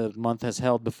the month has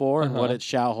held before and what Uh-huh. it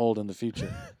shall hold in the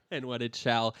future. And what it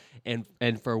shall and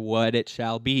for what it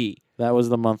shall be. That was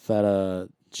the month that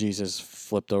Jesus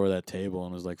flipped over that table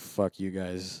and was like, "Fuck you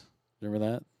guys." Remember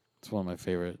that? It's one of my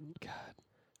favorite God,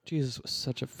 Jesus was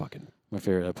such a fucking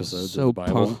episodes so of the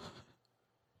Bible. punk.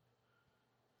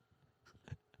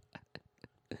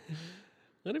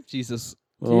 What if Jesus?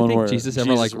 The Do you one think where Jesus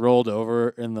ever like rolled over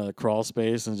in the crawl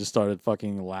space and just started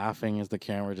fucking laughing as the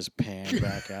camera just panned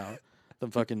back out? The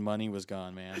fucking money was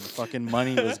gone, man. The fucking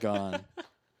money was gone.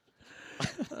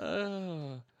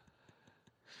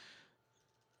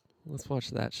 Let's watch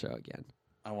that show again.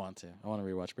 I want to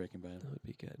rewatch Breaking Bad. That would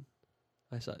be good.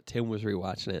 I saw Tim was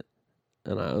rewatching it,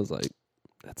 and I was like,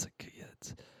 "That's a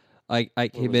good." I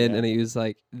came was in that? and he was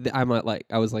like, "I'm not like."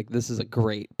 I was like, "This is a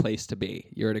great place to be.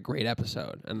 You're in a great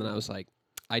episode." And then I was like,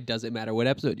 "It doesn't matter what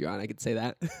episode you're on. I could say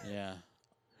that." Yeah.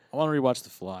 I want to rewatch The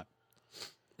Fly.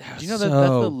 That Do you know was that that's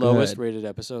so the lowest good. rated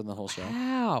episode in the whole show?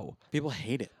 How? People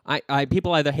hate it. I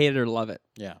people either hate it or love it.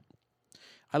 Yeah.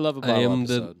 I love a I bottle am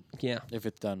episode Yeah. if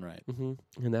it's done right. And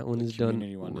that one is done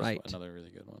Community one right. is another really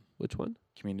good one. Which one?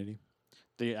 Community.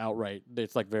 The outright,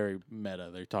 it's like very meta.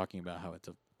 They're talking about how it's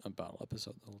a bottle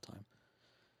episode the whole time.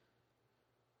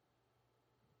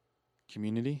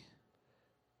 Community?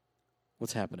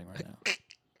 What's happening right now?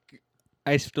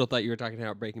 I still thought you were talking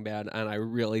about Breaking Bad, and I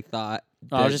really thought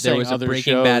No, I was that just there saying was a other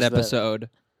Breaking Bad shows that- episode.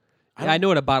 I I know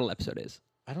what a bottle episode is.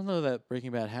 I don't know that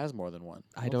Breaking Bad has more than one.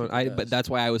 I don't. But does. that's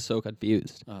why I was so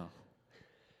confused. Oh.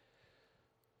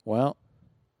 Well,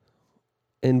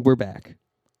 And we're back.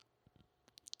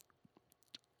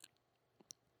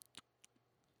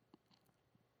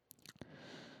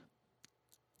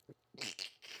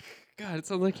 God, it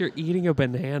sounds like you're eating a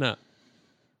banana.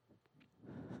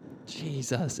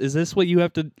 Jesus, is this what you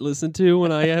have to listen to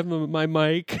when I have my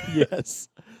mic? yes.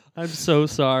 I'm so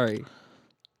sorry.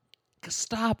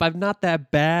 Stop, I'm not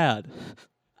that bad.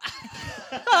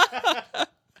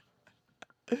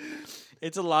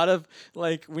 It's a lot of,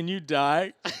 like, when you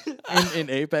die in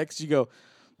Apex, you go...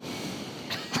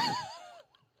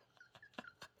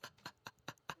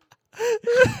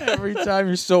 Every time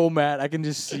you're so mad, I can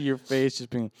just see your face just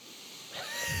being...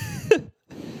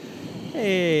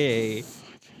 Hey. I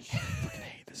fucking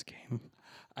hate this game.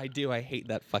 I do, I hate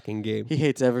that fucking game. He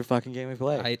hates every fucking game we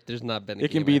play. There's not been a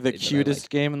It can game be I the played that I cutest like.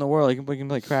 game in the world. We can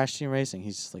play Crash Team Racing.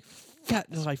 He's just like, God,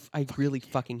 no, I really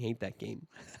fucking hate that game.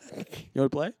 you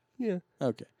want to play? Yeah.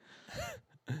 Okay.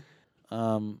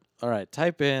 All right.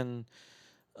 Type in.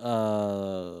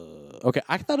 Okay.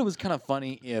 I thought it was kind of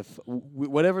funny if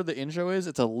whatever the intro is,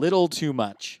 it's a little too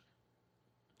much.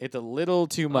 It's a little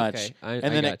too much, Okay, and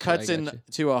then it cuts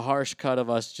into a harsh cut of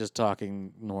us just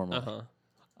talking normally.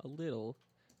 A little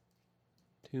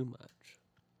too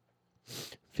much.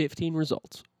 15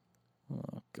 results.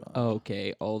 Oh god.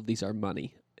 Okay, all of these are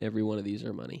money. Every one of these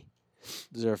are money.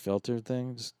 Is there a filter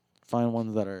thing? Just find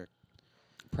ones that are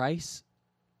Price?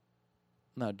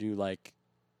 do like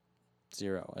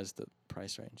 0 as the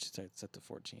price range. It's set to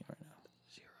 14 right now.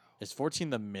 0. Is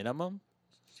 14 the minimum?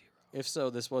 0. If so,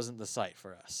 this wasn't the site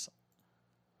for us.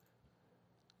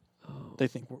 Oh. They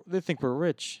think we're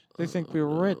rich. They think we're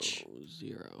rich.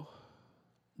 0.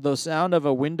 The sound of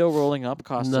a window rolling up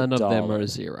costs None $1. of them are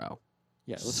 0.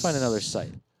 Yeah, let's find another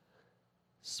site.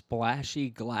 Splashy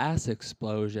glass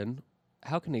explosion.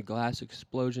 How can a glass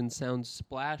explosion sound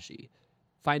splashy?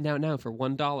 Find out now for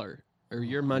 $1 or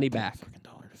your money back. Fucking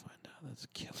 $1 to find out. That's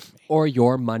killing me. Or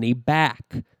your money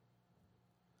back.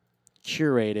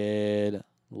 Curated.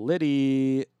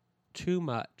 Liddy. Too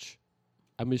much.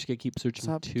 I'm just going to keep searching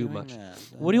Stop too doing much. that.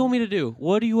 What do you want me to do?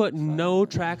 What do you want? No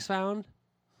tracks found?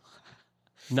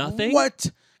 Nothing? What?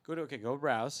 Go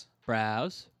browse.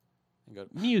 Browse. And go to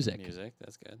Music. Music.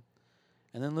 That's good.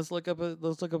 And then let's look up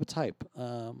a type.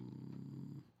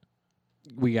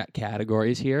 We got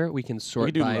categories here. We can We sort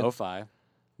can do by lo-fi,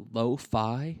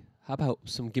 lo-fi. How about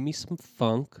give me some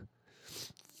funk.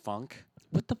 funk.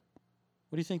 What What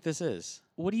do you think this is?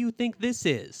 do you think this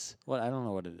is? What I don't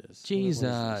know what it is. What is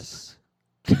this?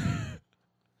 Jesus.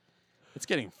 It's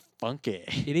getting funky.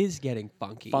 It is getting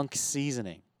funky. Funk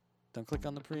seasoning. Don't click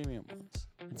on the premium ones.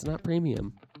 It's not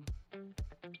premium.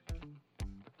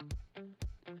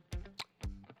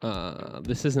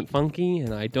 This isn't funky,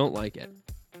 and I don't like it.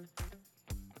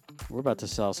 We're about to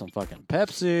sell some fucking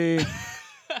Pepsi.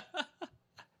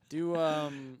 Do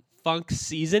funk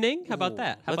seasoning. How about Ooh,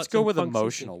 that? How let's about go some with funk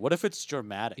emotional. What if it's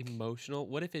dramatic? seasoning? Emotional.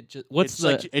 What if it just? What's It's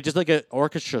the? like it's just like an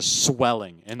orchestra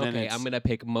swelling, and then Okay, it's, I'm gonna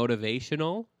pick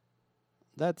motivational.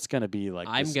 that's gonna be like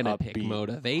I'm this gonna pick upbeat,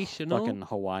 motivational fucking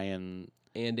Hawaiian.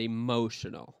 and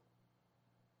emotional.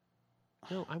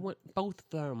 No, I want both of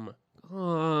them.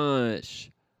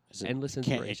 Gosh. Is it- Endless it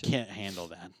inspiration. can't handle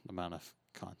that amount of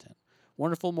content.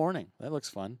 Wonderful morning. That looks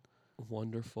fun.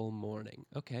 Wonderful morning.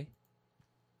 Okay.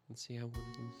 Let's see how one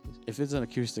of these is. If it's an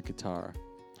acoustic guitar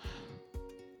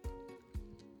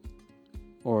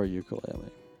or a ukulele.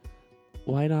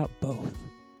 Why not both?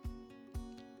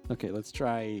 Okay, let's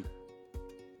try.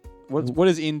 What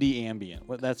is indie ambient?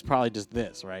 That's probably just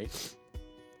this, right?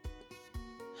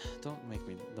 Don't make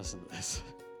me listen to this.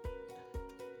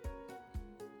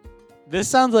 This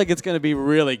sounds like it's going to be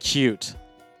really cute,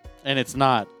 and it's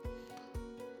not.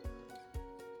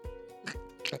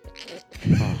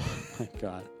 Oh my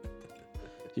god.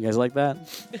 You guys like that?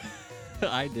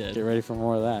 I did. Get ready for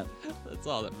more of that. That's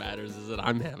all that matters is that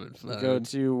I'm having fun. Go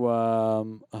to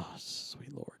oh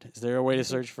sweet lord. Is there a way to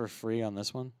search for free on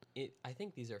this one? I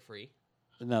think these are free.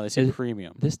 No, they say Is-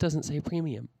 premium. This doesn't say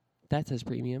premium. That says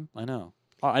premium. I know.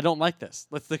 Oh, I don't like this.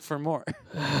 Let's look for more.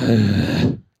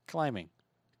 Climbing.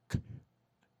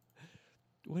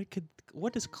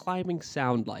 What does climbing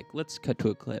sound like? Let's cut to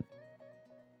a clip.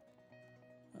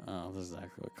 Oh, this is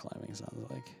exactly what climbing sounds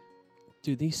like.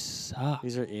 Dude, these suck.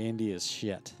 These are indie as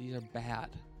shit. These are bad.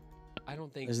 I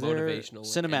don't think Is there motivational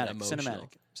cinematic? and emotional.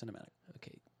 Cinematic.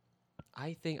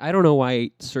 Okay. I don't know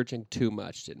why searching too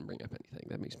much didn't bring up anything.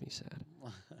 That makes me sad.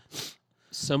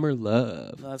 Summer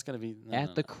love. No, that's gonna be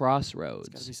At the no. crossroads.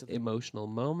 be something- Emotional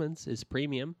moments is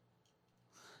premium.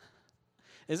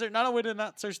 Is there not a way to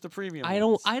not search the premium?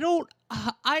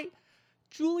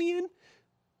 Julian,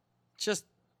 Just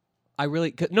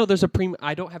no, there's a premium.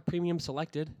 I don't have premium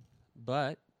selected,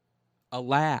 but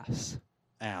alas.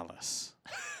 Alice.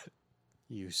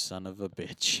 You son of a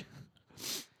bitch.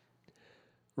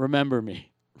 Remember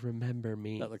me. Remember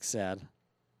me. That looks sad.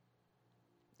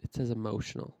 It says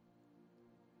emotional.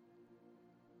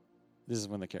 This is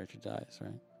when the character dies,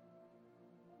 right?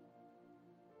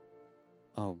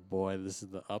 Oh boy, this is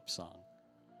the up song.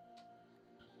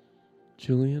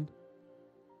 Julian?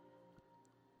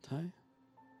 Ty?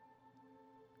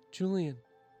 Julian.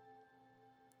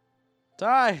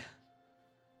 Ty!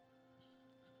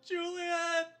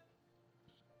 Julian!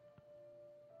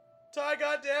 Ty,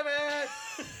 goddammit!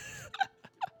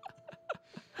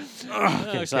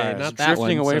 Okay, sorry. I was not that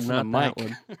drifting one. away so from the not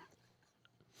mic.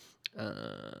 that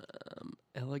one.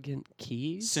 Elegant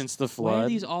keys. Since the Why are flood.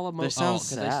 these all They sound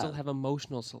because I still sad. have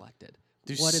emotional selected.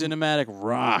 Do What an- cinematic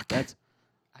rock.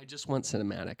 I just want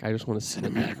cinematic. I just want a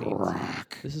cinematic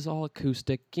rock. This is all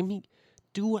acoustic.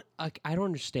 Do what I don't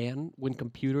understand when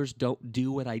computers don't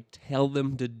do what I tell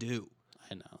them to do.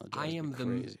 I know. it I drives me am the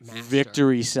crazy. master.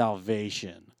 Victory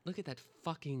salvation. Look at that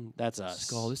fucking That's us.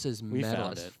 skull. This is We metal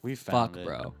found as it. We found fuck, it.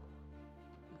 bro.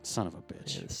 Son of a bitch.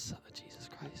 Jesus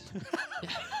Christ.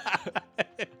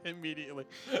 Immediately.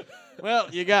 Well,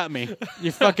 you got me.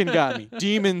 You fucking got me.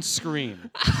 Demon scream.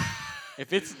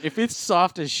 If it's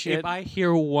soft as shit, If I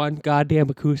hear one goddamn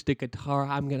acoustic guitar,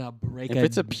 I'm gonna break if a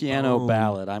it's a piano bone.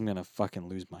 ballad, I'm gonna fucking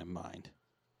lose my mind.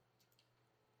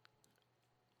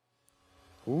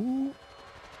 Ooh.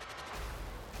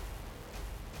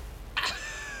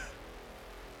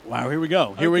 Wow, here we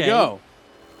go. Here we Okay. go.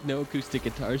 No acoustic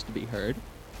guitars to be heard.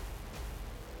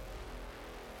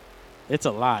 It's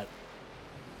a lot.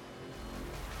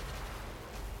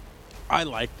 I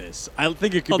like this. I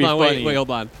think it could Hold be on, funny. wait,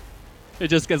 hold on. It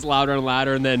just gets louder and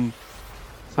louder, and then.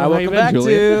 Hi, welcome back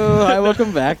to. Hi,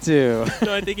 welcome back to.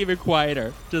 No, I think even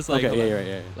quieter. Just like. Okay, yeah, you're right,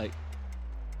 yeah. Like.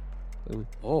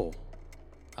 Oh,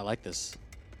 I like this.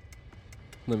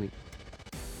 Let me.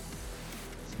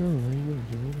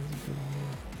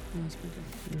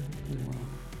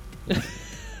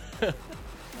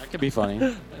 That could be funny.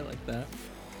 I like that.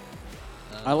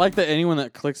 I like that anyone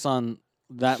that clicks on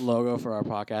that logo for our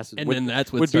podcast And would, then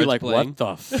that's what would be starts like, playing. "What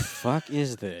the fuck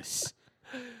is this?"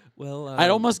 Well, I'd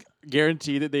almost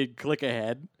guarantee that they'd click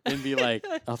ahead and be like,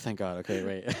 "Oh, thank God." Okay,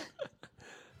 wait.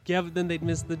 Yeah, but then they'd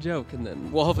miss the joke, and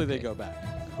then. Well, hopefully they Okay. go back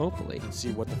Hopefully. and see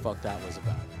what the fuck that was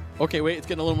about. Okay, wait. It's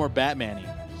getting a little more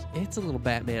Batman-y. It's a little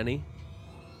Batman-y.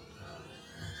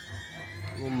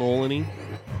 A little Nolan-y.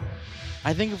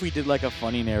 I think if we did like a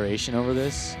funny narration over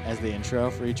this as the intro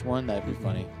for each one, that'd be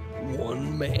funny.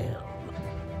 One man.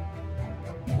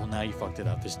 Well, now you fucked it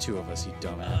up. There's two of us, you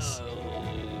dumbass.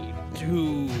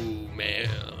 Two man.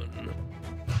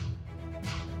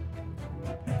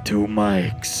 Two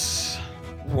mics.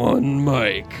 One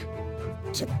mic.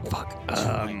 Fuck. Two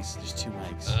mics. There's two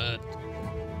mics.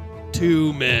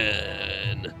 2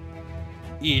 men.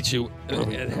 Each Are we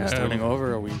starting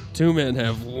over? Or are we 2 men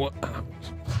have one.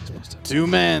 two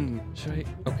men? Should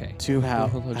I? Okay. Two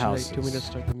Hold on. houses. Do you want me to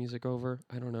start the music over?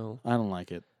 I don't know. I don't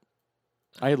like it.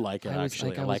 I like it I was,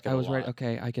 actually. like, I like it I a was lot. right.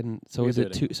 Okay, I can. So We is do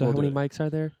it it. 2? So We'll how many do mics are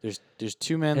there? There's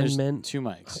 2 men. And There's men? 2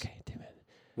 mics. Okay, 2 men.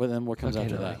 Well, then what comes Okay,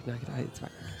 after no, that? it's fine.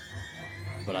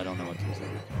 But I don't know what comes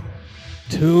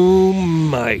after. 2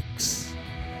 mics.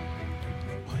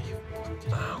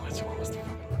 Oh, what was the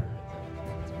fucking order?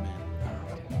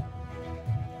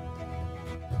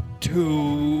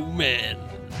 Two men.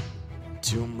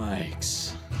 2 men. 2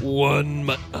 mics. 1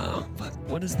 mic. Oh, but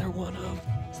what is there one of?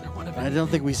 Is there one of I don't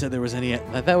think we said there was any.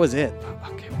 That was it.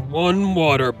 Okay, 1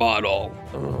 water bottle.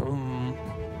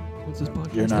 What's this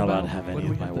podcast You're not allowed about? to have What any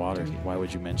do of we my have to water. do? Why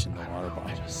would you mention the I water don't know, I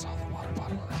bottle? just saw the water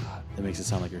bottle and I thought. That makes it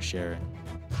sound like you're sharing.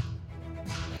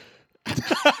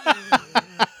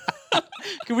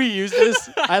 Can we use this?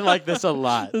 I like this a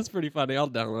lot. That's pretty funny. I'll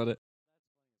download it.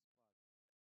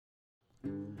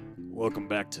 Welcome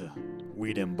back to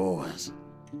We Dem Boys.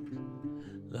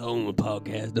 The only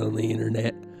podcast on the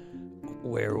internet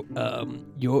where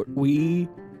we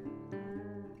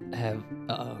have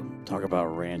Talk about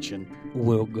ranching.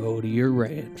 we'll go to your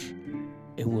ranch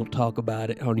and we'll talk about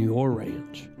it on your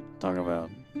ranch. Talk about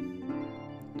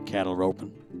cattle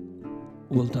roping.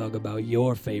 We'll talk about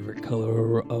your favorite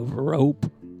color of rope.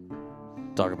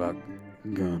 Talk about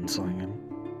gunslinging.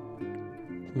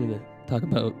 We're gonna talk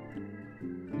about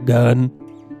gun.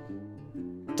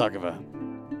 Talk about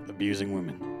abusing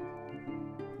women.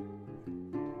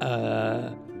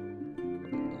 I'm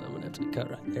gonna have to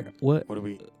cut right there. What? What do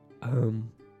we?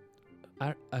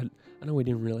 I know we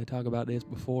didn't really talk about this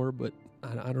before, but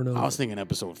I don't know. I was thinking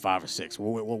episode 5 or 6.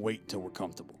 We'll wait until we're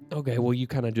comfortable. Okay, well, you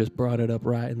kind of just brought it up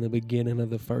right in the beginning of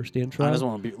the first intro. I just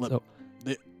want to be. Look, So-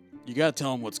 you gotta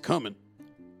tell them what's coming.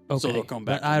 So they'll come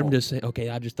back But for I'm more. just saying. Okay,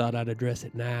 I just thought I'd address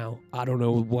it now. I don't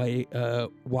know why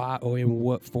or in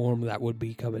what form that would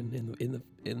be coming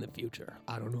in the future.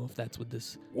 I don't know if that's what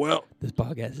this Well,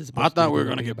 podcast is. Supposed I thought to we were be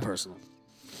gonna get about. personal.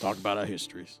 Talk about our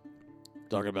histories.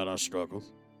 Talk about our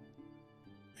struggles.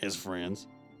 As friends.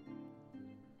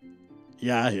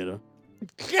 Yeah, I hit her.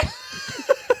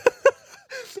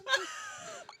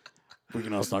 We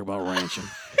can also talk about ranching.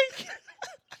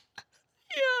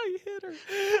 Yeah, you hit her.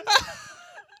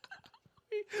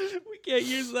 we can't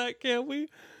use that, can we?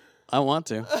 I want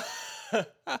to.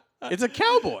 It's a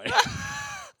cowboy.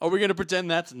 Are we going to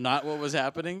pretend that's not what was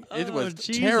happening? It Oh, was a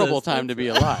Jesus, terrible time to be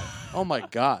alive. Oh, my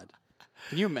God.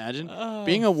 Can you imagine? Oh,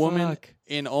 Being a woman fuck.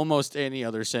 in almost any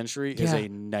other century is Yeah, a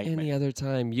nightmare. Any other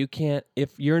time, you can't.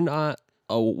 If you're not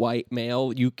a white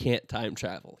male, you can't time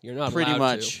travel. You're not Pretty allowed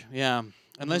much, to. yeah.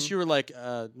 Unless Mhm. you were like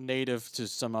native to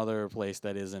some other place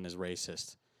that isn't as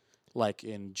racist, like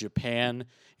in Japan,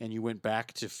 and you went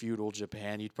back to feudal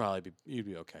Japan, you'd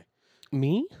be okay.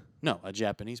 Me? No, a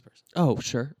Japanese person. Oh,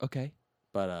 sure. Okay.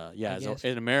 But yeah, I guess.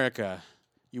 in America,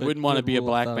 you But wouldn't want to good be a rule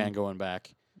of black thumb. man going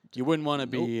back. You wouldn't want to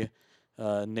be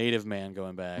a native man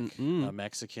going back. Mm-mm. A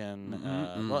Mexican.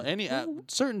 Mm-mm. Well, any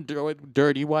certain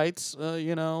dirty whites,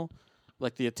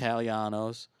 like the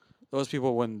Italianos. Those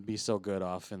people wouldn't be so good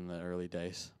off in the early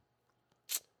days.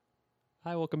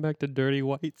 Hi, welcome back to Dirty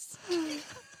Whites.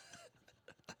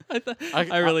 I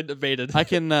I- really debated. I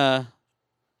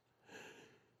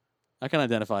can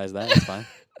identify as that. It's fine.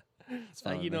 It's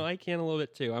fine. you with know, me. I can a little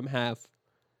bit too. I'm half.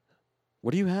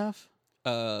 What do you have?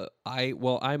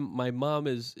 My mom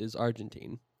is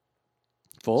Argentine.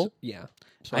 Full? So, yeah.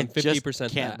 So I I'm just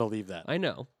 50% can't that. believe that. I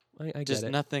know. I Just get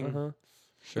it. nothing. Uh-huh.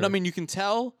 Sure. No, I mean, you can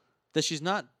tell that she's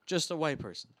not just a white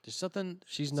person. There's something.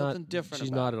 she's something not different She's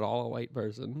about not at all a white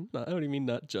person. What do you mean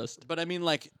not just? But I mean,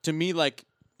 like to me, like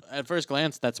at first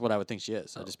glance, that's what I would think she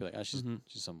is. I'd Oh. just be like, oh, she's Mhm.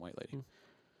 some white lady.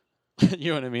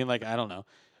 You know what I mean? Like I don't know,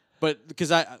 but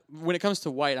because when it comes to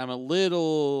white, I'm a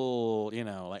little,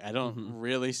 like I don't Mhm.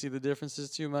 really see the differences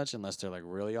too much unless they're like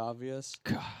really obvious.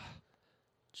 God.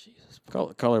 Jesus.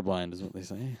 Colorblind is what they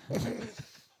say.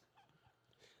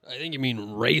 I think you mean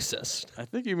racist. I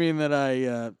think you mean that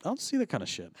I don't see that kind of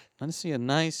shit. I just see a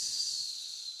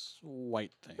nice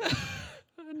white thing,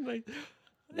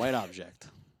 white object.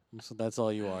 So that's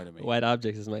all you are to me. White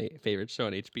Objects is my favorite show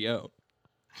on HBO.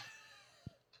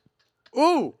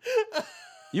 Ooh,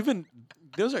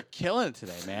 those are killing it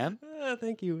today, man.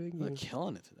 Thank you. Thank They're you.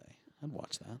 killing it today. I'd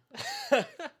watch that.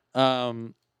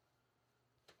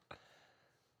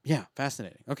 Yeah,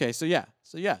 fascinating. Okay, so yeah,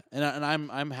 and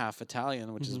I'm half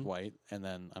Italian, which is Mhm. white, and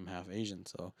then I'm half Asian.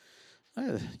 So,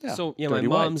 yeah. So yeah, my dirty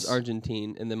mom's whites.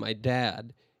 Argentine, and then my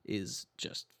dad is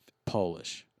just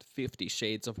Polish. 50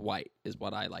 Shades of White is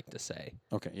what I like to say.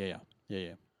 Okay, yeah.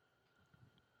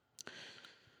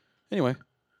 Anyway,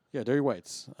 yeah, Dirty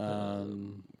Whites.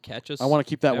 Catch us. I want to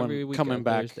keep that every one week coming on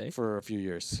back Thursday. for a few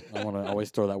years. I want to always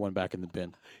throw that one back in the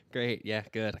bin. Great, yeah,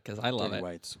 good, because I love Dirty it.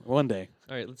 Whites. One day.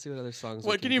 All right, let's see what other songs.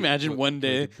 What we can you do- imagine? what- One what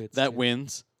day the bits that do.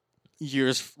 wins.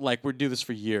 Years like we do this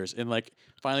for years, and like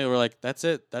finally we're like, that's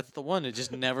it. That's the one. It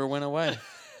just never went away.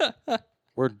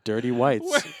 We're Dirty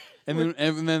Whites, and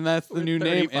then that's the we're new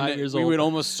name, 35 and years we old. would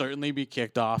almost certainly be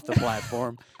kicked off the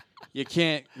platform. You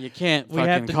can't We fucking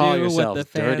have to call do what yourself the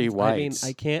Dirty fans. Whites. I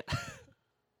mean, I can't.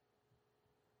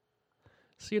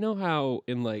 So you know how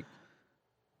in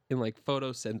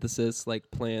photosynthesis, like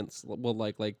plants will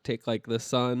like take like the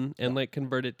sun and like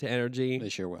convert it to energy, They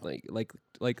sure will.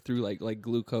 like through like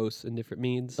glucose and different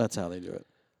means. That's how they do it.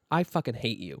 I fucking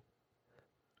hate you.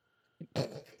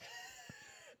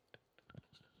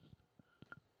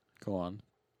 Go on.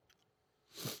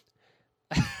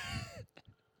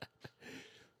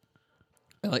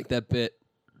 I like that bit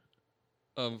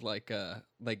of like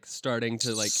starting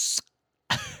to like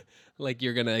like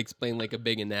you're gonna explain like a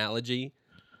big analogy.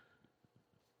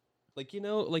 Like you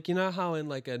know how in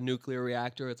like a nuclear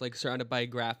reactor it's like surrounded by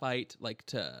graphite like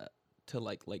to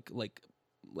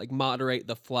moderate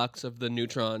the flux of the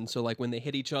neutrons, so like when they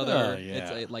hit each other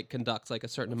yeah. it like conducts like a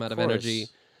certain amount of course. energy.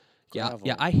 Yeah,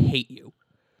 Gravel. I hate you.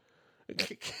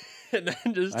 And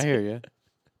then just I hear you.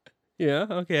 yeah,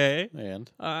 okay. And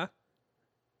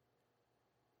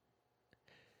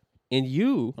And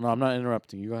you, no, I'm not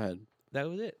interrupting you. Go ahead. that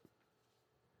was it.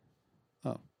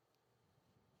 Oh.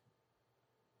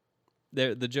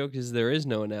 The joke is there is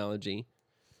no analogy,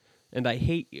 and I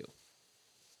hate you.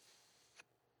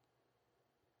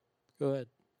 Go ahead.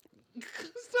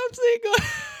 Stop saying go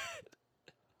ahead.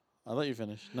 I'll let you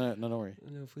finish. No, don't worry.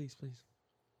 No, please.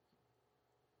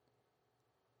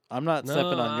 I'm not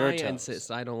stepping on your I toes.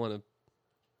 insist. I don't want to.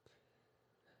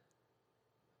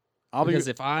 I'll Because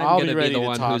be, if I'm I'll gonna be ready the to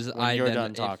one talk who's when you're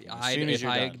done talking. if As soon as if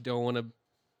you're I done. don't want to.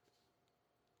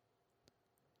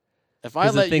 If I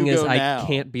Because let the thing you is, go now, I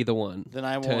can't be the one. then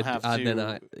I won't have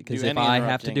to. Because do if any I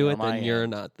have to interrupting do on it, my then you're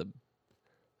end. not the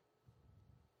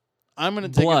I'm going to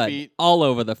take a blood beat all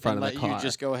over the front and of let the car. you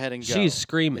just go ahead and go. She's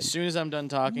screaming. As soon as I'm done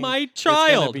talking, My it's gonna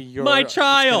child, be your, my it's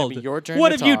gonna child. be your turn What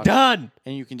to have you talk, done?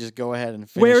 And you can just go ahead and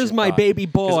finish Where's your my thought. baby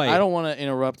 'Cause boy? I don't want to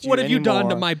interrupt you What have you done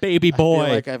to anymore. my baby I boy?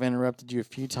 feel like I've interrupted you a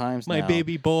few times My now,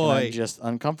 baby and boy. I'm just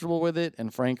uncomfortable with it,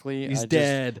 and frankly, He's I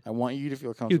dead. want you to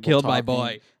feel comfortable. You killed my talking.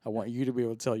 boy. I want you to be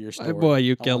able to tell your story. My boy,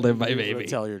 you I killed want him, my you to be able to baby.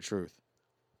 Tell your truth.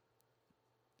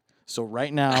 So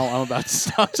right now, I'm about to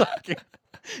stop talking.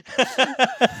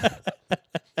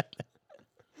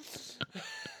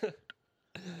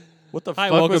 What the Hi,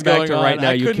 fuck welcome was back going to on? Right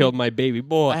Now I You couldn't- Killed My Baby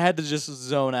Boy. I had to just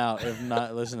zone out and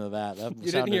not listen to that. That didn't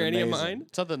sounded hear any of amazing. mine?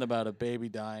 Something about a baby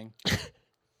dying.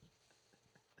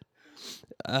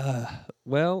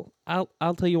 Well,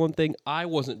 I'll tell you one thing. I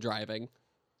wasn't driving.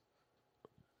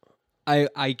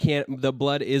 I can't. The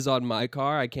blood is on my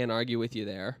car. I can't argue with you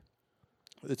there.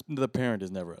 The parent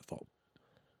is never at fault.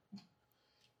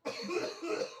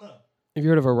 Have you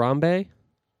heard of Harambe?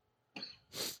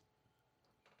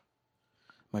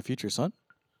 My future son?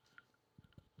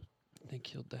 They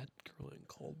killed that girl in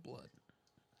cold blood.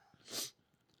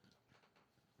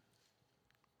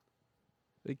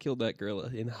 They killed that girl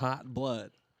in hot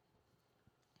blood.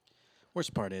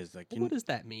 Worst part is like What does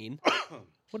that mean?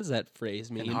 What does that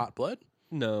phrase mean? in hot blood,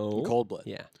 No. in cold blood.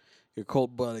 Yeah. You're a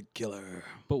cold-blooded killer.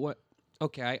 But what?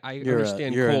 Okay, I You're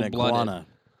understand you're an cold-blooded. iguana.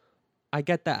 I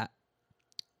get that.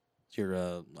 You're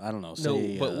a I don't know. No,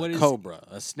 Say but a what is- cobra,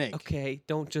 a snake, Okay,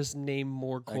 don't just name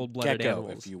more a cold-blooded gecko,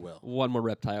 animals. if you will. One more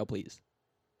reptile, please.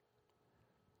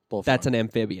 Bullfrog. That's an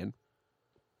amphibian.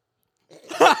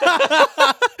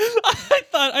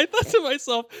 I thought to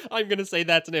myself, I'm gonna say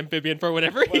that's an amphibian for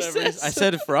whatever he Whatever. says. I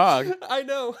said frog. I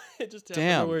know. It just happened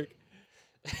Damn. to work.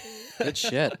 Good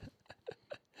shit.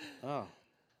 Oh.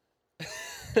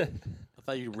 I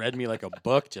thought you read me like a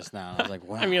book just now. I was like,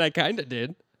 wow. I mean, I kind of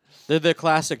did. They're the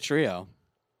classic trio.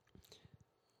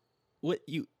 What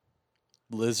you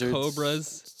Lizards,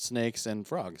 Cobras. snakes, and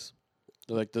frogs.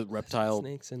 They're like the reptile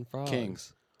snakes and frogs?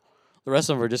 kings. The rest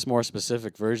of them are just more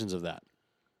specific versions of that.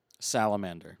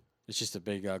 Salamander. It's just a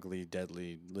big, ugly,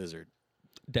 deadly lizard.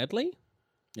 Deadly?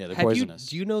 Yeah, they're Have you? poisonous.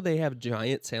 Do you know they have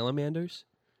giant salamanders,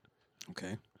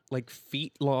 Okay. like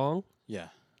feet long, Yeah.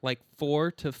 like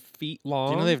 4 to feet long?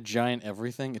 Do you know they have giant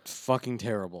everything? It's fucking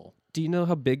terrible. Do you know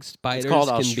how big spiders It's called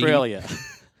can Australia. be?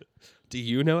 Do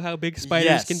you know how big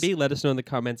spiders can Yes. be? Let us know in the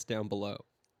comments down below.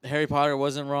 Harry Potter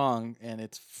wasn't wrong, and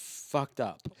it's fucked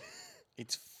up.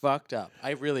 It's fucked up.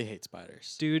 I really hate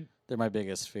spiders. Dude, They're my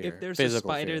biggest fear. If there's Physical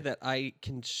a spider fear. that I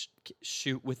can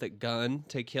shoot with a gun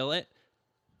to kill it,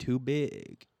 too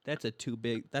big. That's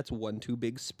one too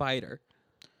big spider.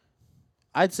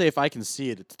 I'd say if I can see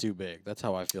it, it's too big. That's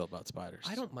how I feel about spiders.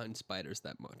 I don't mind spiders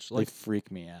that much. They Like, freak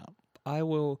me out. I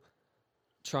will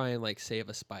try and like save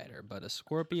a spider, but a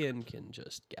scorpion can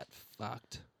just get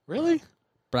fucked. Really?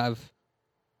 Bruv.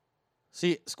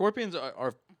 See, scorpions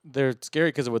are they're scary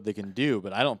because of what they can do,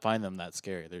 but I don't find them that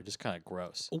scary. They're just kind of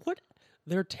gross. What?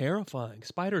 They're terrifying.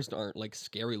 Spiders aren't like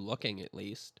scary looking, at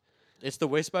least. It's the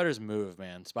way spiders move,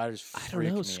 man. Spiders I freak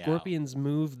don't know. me Scorpions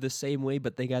move the same way,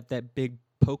 but they got that big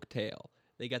poke tail.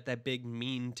 They got that big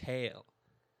mean tail. out.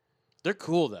 They're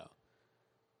cool though.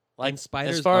 Like And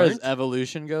spiders as far as aren't?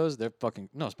 evolution goes, they're fucking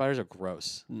no. Spiders are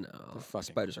gross. No, fucking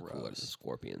spiders are cooler than gross.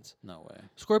 scorpions. No way.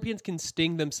 Scorpions can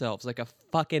sting themselves like a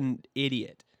fucking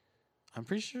idiot. I'm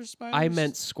pretty sure spiders. I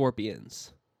meant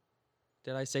scorpions.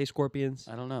 Did I say scorpions?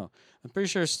 I don't know. I'm pretty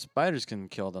sure spiders can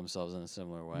kill themselves in a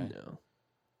similar way. No.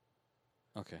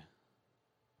 Okay.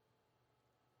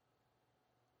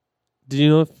 Did you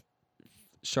know if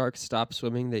sharks stop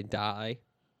swimming, they die?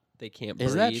 They can't breathe.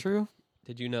 Is that true?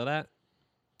 Did you know that?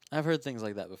 I've heard things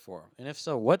like that before. And if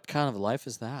so, what kind of life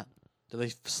is that? Do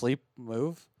they sleep,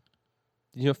 move?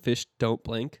 Did you know fish don't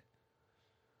blink?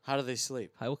 How do they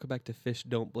sleep? Hi, welcome back to Fish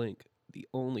Don't Blink, the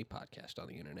only podcast on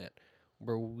the internet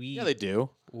where Yeah, they do.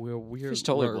 Fish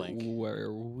totally blink.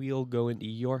 where we'll go into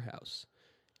your house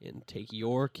and take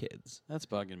your kids That's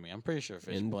bugging me. I'm pretty sure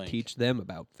fish and blink. teach them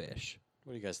about fish.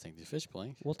 What do you guys think? Do fish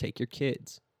blink? We'll take your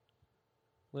kids.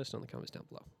 Let us know in the comments down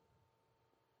below.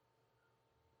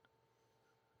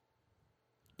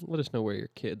 Let us know where your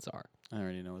kids are. I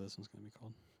already know what this one's going to be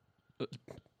called.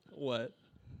 What?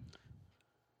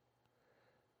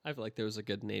 I feel like there was a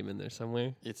good name in there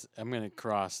somewhere. I'm going to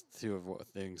cross two of what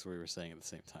things we were saying at the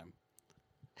same time.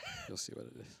 You'll see what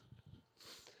it is.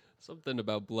 Something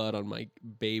about blood on my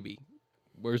baby.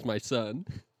 Where's my son?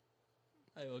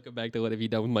 I welcome back to What Have You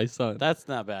Done With My Son? That's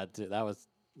not bad, too. That was,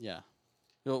 yeah.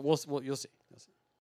 You'll see. You'll see.